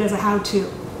 describes it as a how-to.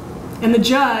 And the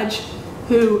judge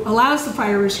who allows the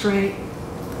prior restraint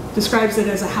describes it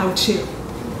as a how-to.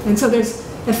 And so there's,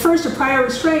 at first, a prior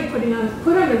restraint put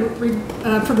on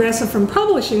the Progressive from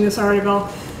publishing this article,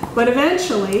 but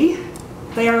eventually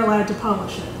they are allowed to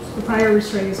publish it. The prior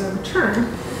restraint is overturned.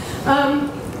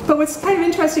 But what's kind of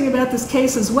interesting about this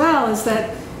case as well is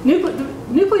that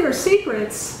nuclear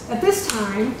secrets at this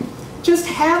time, just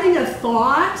having a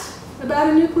thought about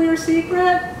a nuclear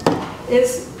secret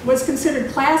was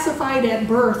considered classified at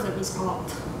birth, it was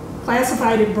called.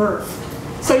 Classified at birth.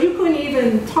 So you couldn't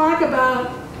even talk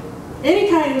about any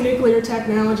kind of nuclear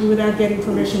technology without getting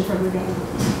permission from the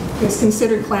government. It's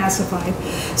considered classified.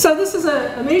 So this is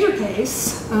a major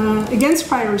case against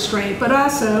prior restraint, but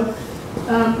also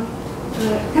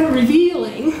kind of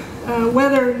revealing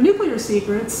whether nuclear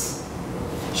secrets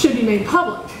should be made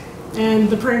public. And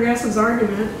the progressives'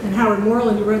 argument, and Howard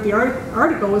Moreland, who wrote the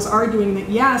article, was arguing that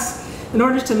yes, in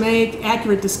order to make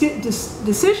accurate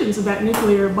decisions about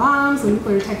nuclear bombs and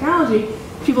nuclear technology,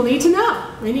 people need to know.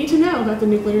 They need to know about the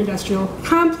nuclear industrial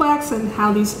complex and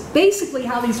how basically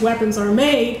how these weapons are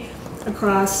made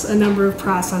across a number of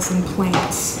processing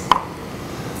plants.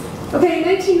 Okay, in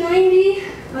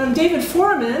 1990, David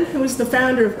Foreman, who was the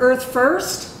founder of Earth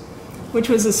First, which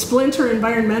was a splinter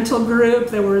environmental group.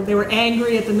 They were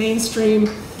angry at the mainstream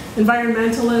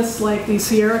environmentalists like the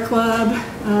Sierra Club.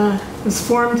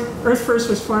 Earth First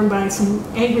was formed by some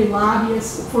angry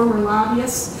lobbyists, former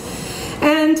lobbyists.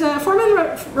 And Foreman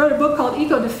wrote a book called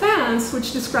Eco Defense,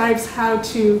 which describes how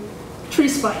to tree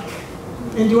spike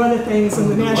and do other things in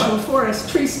the national forest.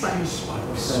 Tree spike.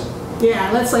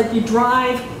 Yeah, that's like you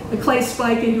drive a clay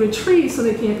spike into a tree so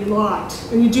they can't be logged.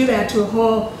 And you do that to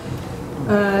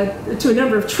a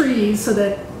number of trees so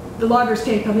that the loggers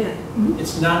can't come in.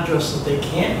 It's not just that they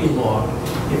can't be logged.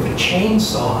 If a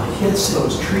chainsaw hits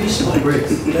those tree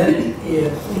spikes, then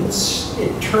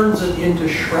it turns it into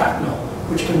shrapnel,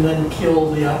 which can then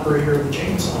kill the operator of the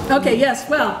chainsaw. Okay, yes,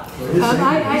 well,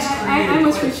 I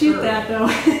must refute that, though.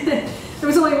 There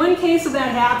was only one case of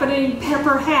that happening,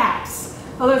 perhaps,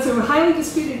 although it's a highly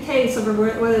disputed case over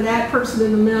whether that person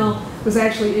in the mill was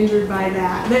actually injured by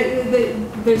that.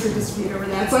 There's a dispute over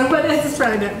that, but it's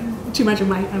probably not too much of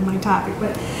my topic.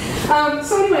 But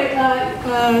so anyway,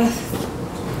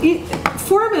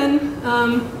 Foreman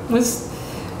was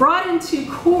brought into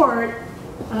court.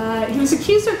 He was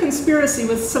accused of conspiracy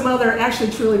with some other actually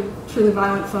truly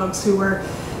violent folks who were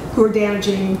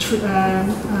damaging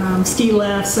ski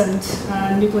lifts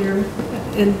and nuclear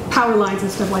and power lines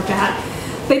and stuff like that.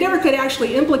 They never could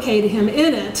actually implicate him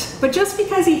in it, but just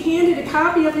because he handed a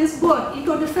copy of his book,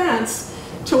 Eco Defense,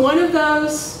 to one of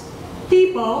those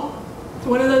people, to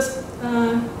one of those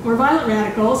more violent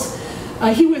radicals,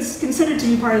 he was considered to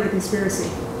be part of the conspiracy.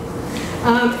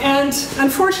 And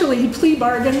unfortunately, he plea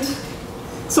bargained,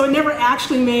 so it never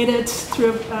actually made it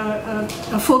through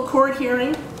a full court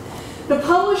hearing. The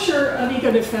publisher of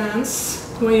Eco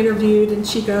Defense, who I interviewed in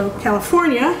Chico,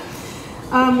 California,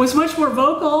 was much more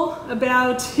vocal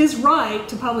about his right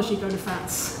to publish Eco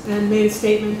Defense and made a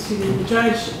statement to the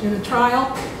judge in the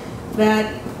trial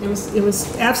that it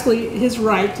was absolutely his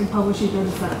right to publish Eco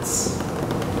Defense.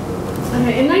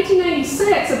 In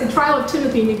 1996, at the trial of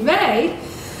Timothy McVeigh,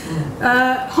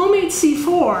 Homemade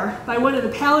C4 by one of the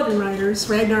Paladin writers,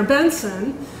 Ragnar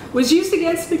Benson, was used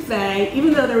against McVeigh,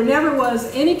 even though there never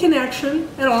was any connection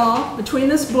at all between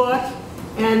this book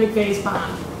and McVeigh's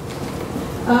bomb.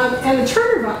 And the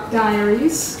Turner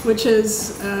Diaries, which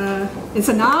is it's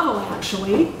a novel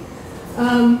actually,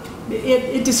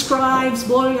 it describes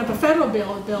blowing up a federal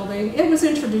building. It was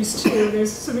introduced too.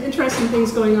 There's some interesting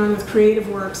things going on with creative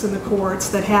works in the courts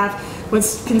that have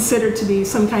what's considered to be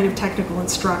some kind of technical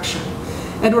instruction.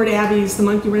 Edward Abbey's The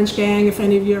Monkey Wrench Gang, if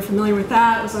any of you are familiar with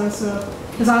that,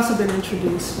 has also been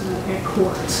introduced at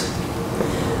court.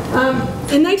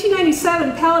 In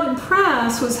 1997, Paladin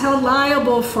Press was held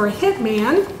liable for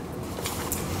Hitman.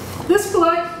 This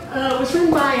book was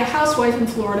written by a housewife in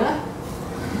Florida.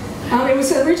 It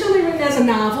was originally written as a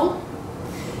novel,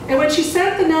 and when she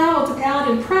sent the novel to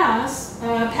Paladin Press,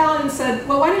 Paladin said,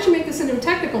 well, why don't you make this into a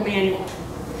technical manual?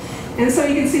 And so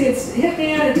you can see it's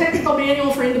Hitman, a technical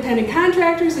manual for independent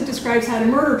contractors that describes how to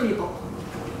murder people,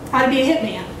 how to be a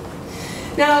hitman.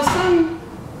 Now, some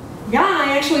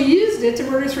guy actually used it to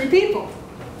murder 3 people.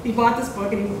 He bought this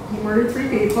book and he murdered 3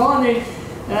 people, and they,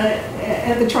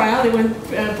 at the trial they went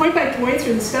point by point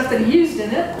through the stuff that he used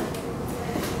in it.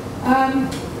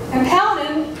 And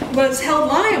Paladin was held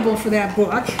liable for that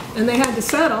book, and they had to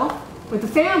settle with the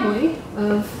family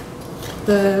of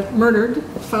the murdered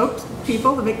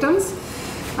people, the victims.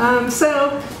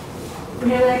 So we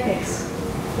have that case.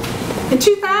 In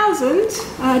 2000,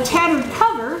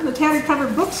 the Tattered Cover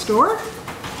bookstore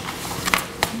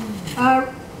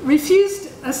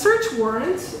refused a search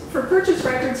warrant for purchase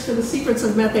records for the secrets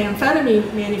of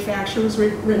methamphetamine manufacture. It was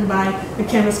written by a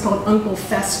chemist called Uncle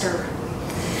Fester.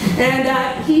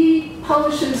 And he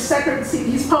publishes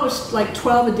he's published like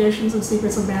 12 editions of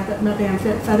Secrets of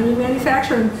Methamphetamine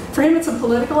Manufacture, and for him it's a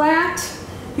political act.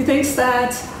 He thinks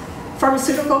that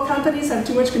pharmaceutical companies have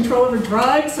too much control over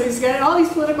drugs, so he's got all these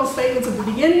political statements at the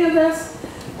beginning of this.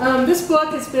 This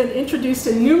book has been introduced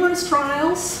in numerous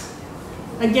trials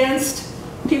against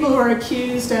people who are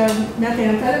accused of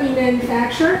methamphetamine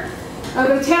manufacture.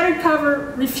 The Tattered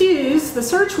Cover refused the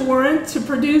search warrant to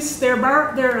produce their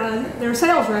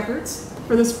sales records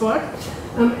for this book,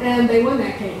 and they won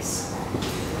that case.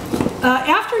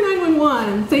 After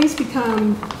 9/11, things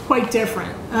become quite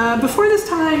different. Before this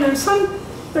time,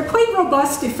 there are quite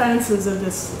robust defenses of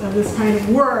this kind of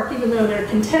work, even though they're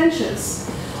contentious.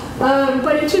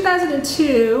 But in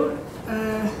 2002,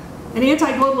 an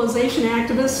anti-globalization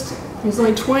activist, he was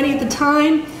only 20 at the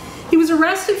time, he was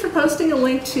arrested for posting a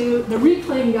link to the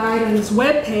Reclaim Guide on his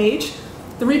webpage.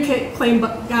 The Reclaim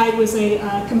Guide was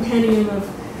a compendium of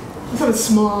sort of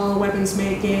small weapons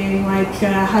making, like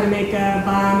how to make a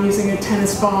bomb using a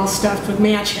tennis ball stuffed with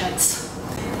match heads.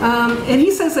 And he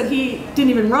says that he didn't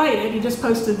even write it, he just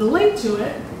posted the link to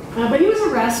it. But he was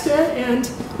arrested, and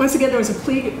once again there was a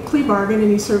plea bargain,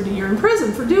 and he served a year in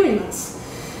prison for doing this.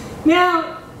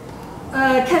 Now,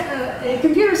 a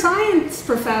computer science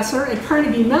professor at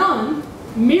Carnegie Mellon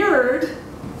mirrored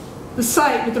the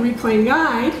site with the Reclaim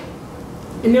Guide,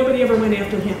 and nobody ever went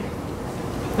after him.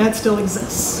 That still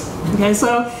exists. Okay,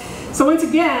 so once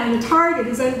again, the target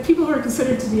is people who are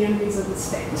considered to be enemies of the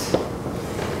state.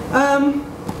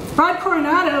 Rod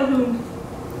Coronado,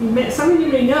 who some of you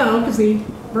may know because he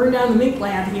burned down the Mink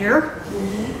lab here,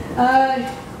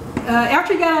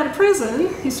 after he got out of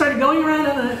prison, he started going around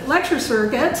on a lecture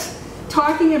circuit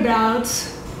talking about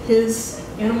his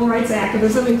animal rights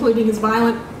activism, including his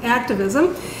violent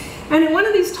activism. And in one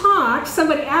of these talks,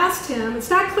 somebody asked him, it's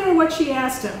not clear what she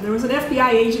asked him. There was an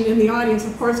FBI agent in the audience,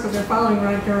 of course, because they're following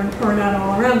Rod Coronado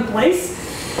all around the place.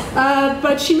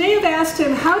 But she may have asked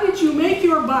him, how did you make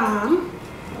your bomb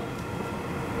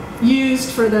used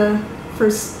for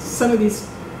some of these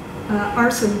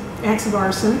acts of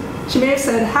arson? She may have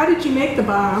said, how did you make the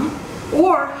bomb?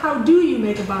 Or, how do you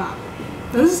make a bomb?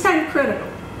 Now, this is kind of critical,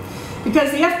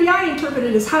 because the FBI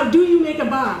interpreted it as, how do you make a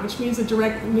bomb, which means it's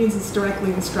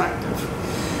directly instructive.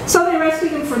 So they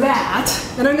arrested him for that,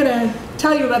 and I'm going to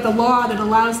tell you about the law that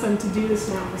allows them to do this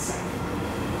now in a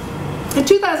second. In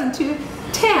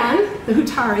 2010, the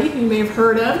Hutari, who you may have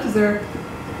heard of, because they're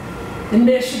in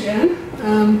Michigan,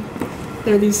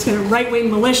 they're these kind of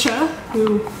right-wing militia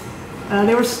who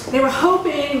they were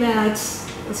hoping that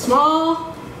a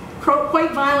small,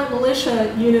 quite violent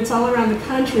militia units all around the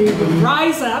country would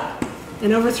rise up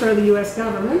and overthrow the U.S.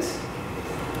 government.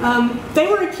 They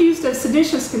were accused of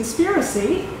seditious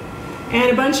conspiracy, and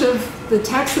a bunch of the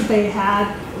texts that they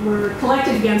had were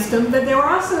collected against them, but they were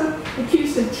also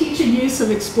accused of teaching use of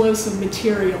explosive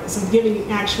materials and giving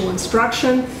actual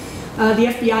instruction. The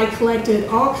FBI collected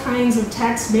all kinds of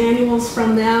text manuals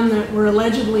from them that were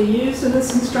allegedly used in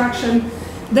this instruction.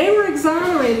 They were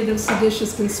exonerated of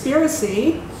seditious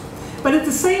conspiracy, but at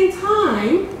the same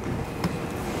time,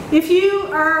 if you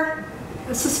are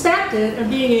suspected of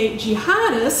being a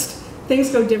jihadist, things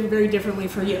go very differently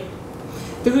for you.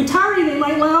 The Hutari they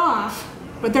might let off,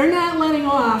 but they're not letting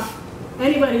off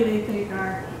anybody they think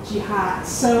are jihadists.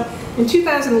 So in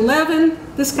 2011,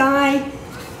 this guy,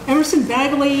 Emerson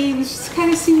Begley, was just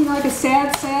kind of seemed like a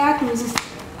sad sack. He was just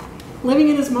living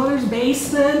in his mother's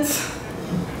basement.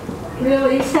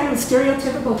 Really, he's kind of a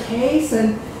stereotypical case,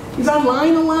 and he's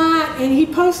online a lot, and he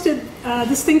posted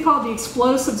this thing called the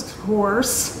Explosives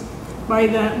Course by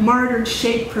the martyred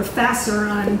Sheikh professor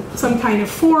on some kind of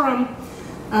forum,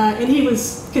 and he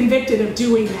was convicted of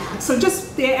doing that. So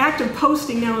just the act of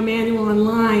posting now a manual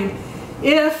online,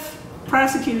 if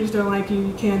prosecutors don't like you,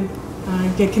 you can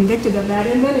get convicted of that.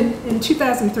 And then in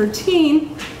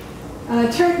 2013,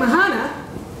 Tariq Mahana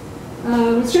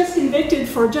was just convicted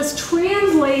for just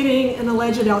translating an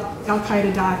alleged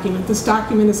Al-Qaeda document. This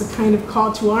document is a kind of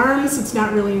call to arms. It's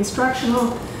not really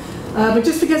instructional. But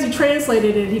just because he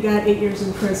translated it, he got 8 years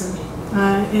in prison.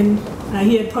 And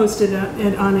he had posted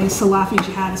it on a Salafi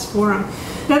jihadist forum.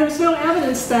 Now, there's no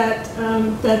evidence that,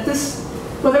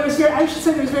 I should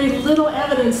say there was very little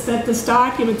evidence that this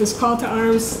document, this call to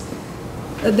arms,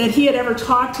 that he had ever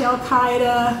talked to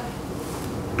Al-Qaeda,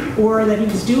 or that he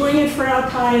was doing it for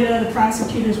Al-Qaeda. The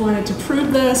prosecutors wanted to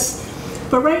prove this.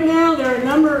 But right now, there are a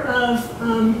number of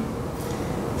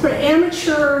sort of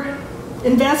amateur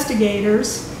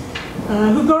investigators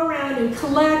who go around and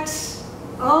collect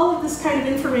all of this kind of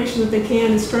information that they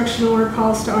can, instructional or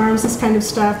calls to arms, this kind of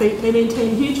stuff. They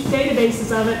maintain huge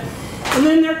databases of it. And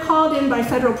then they're called in by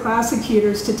federal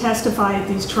prosecutors to testify at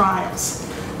these trials.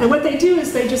 And what they do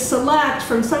is they just select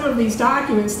from some of these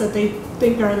documents that they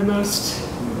think are the most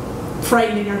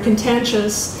frightening or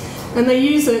contentious, and they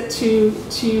use it to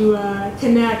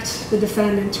connect the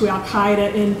defendant to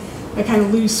Al-Qaeda in a kind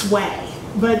of loose way.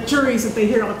 But juries, if they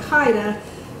hear Al-Qaeda,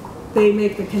 they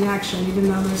make the connection, even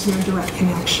though there's no direct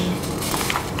connection.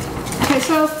 Okay,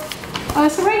 so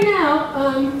right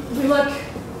now, if we look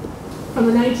from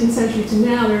the 19th century to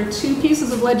now, there are two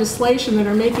pieces of legislation that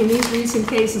are making these recent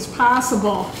cases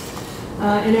possible.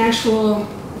 An actual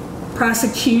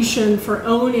prosecution for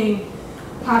owning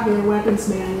popular weapons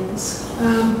manuals.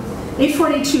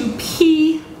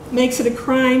 842P makes it a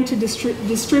crime to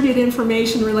distribute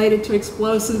information related to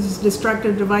explosives,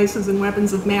 destructive devices, and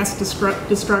weapons of mass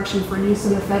destruction for use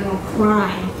in a federal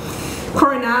crime.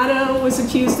 Coronado was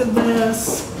accused of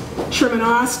this. Sherman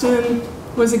Austin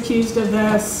was accused of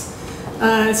this.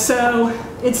 So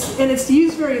it's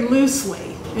used very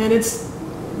loosely, and it's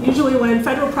usually when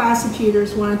federal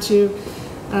prosecutors want to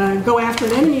go after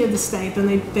an enemy of the state, then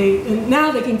and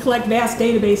now they can collect vast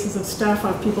databases of stuff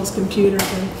off people's computers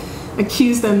and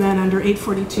accuse them then under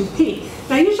 842P.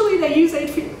 Now usually they use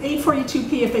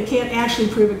 842P if they can't actually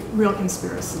prove a real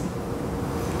conspiracy.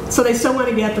 So they still want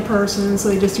to get the person, so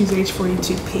they just use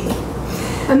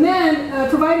 842P. And then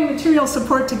providing material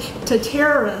support to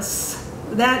terrorists,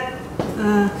 that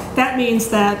means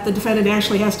that the defendant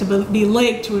actually has to be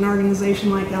linked to an organization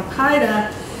like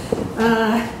Al-Qaeda.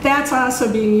 That's also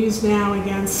being used now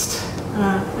against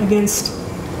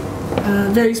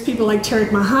various people like Tariq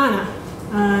Mahana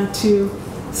to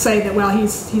say that, well, he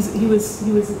was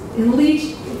in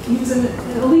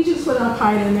allegiance with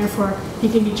Al-Qaeda, and therefore he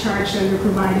can be charged under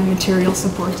providing material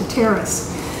support to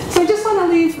terrorists. So I just want to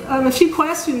leave a few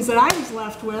questions that I was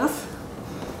left with.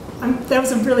 That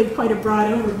was really quite a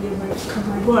broad overview of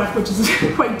my book, which is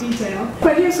quite detailed.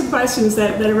 But here's some questions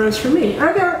that arose for me.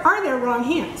 Are there wrong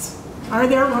hands? Are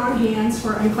there wrong hands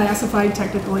for unclassified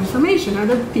technical information? Are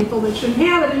there people that shouldn't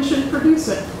have it and shouldn't produce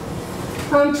it?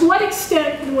 To what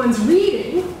extent can one's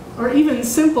reading, or even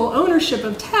simple ownership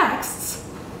of texts,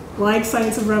 like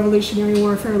Science of Revolutionary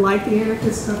Warfare, like the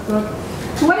Anarchists Cookbook,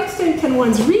 to what extent can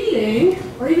one's reading,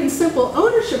 or even simple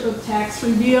ownership of texts,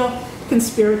 reveal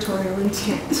conspiratorial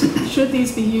intent? Should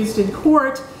these be used in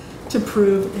court to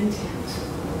prove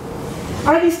intent?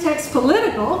 Are these texts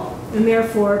political, and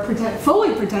therefore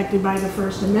fully protected by the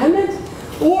First Amendment,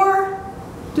 or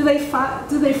do they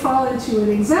fall into an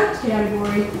exempt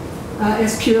category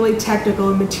as purely technical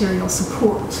and material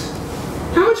support?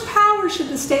 How much power should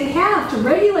the state have to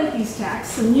regulate these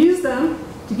texts and use them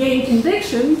to gain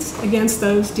convictions against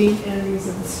those deemed enemies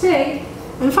of the state?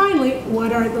 And finally,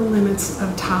 what are the limits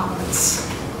of tolerance?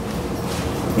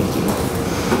 Thank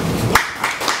you.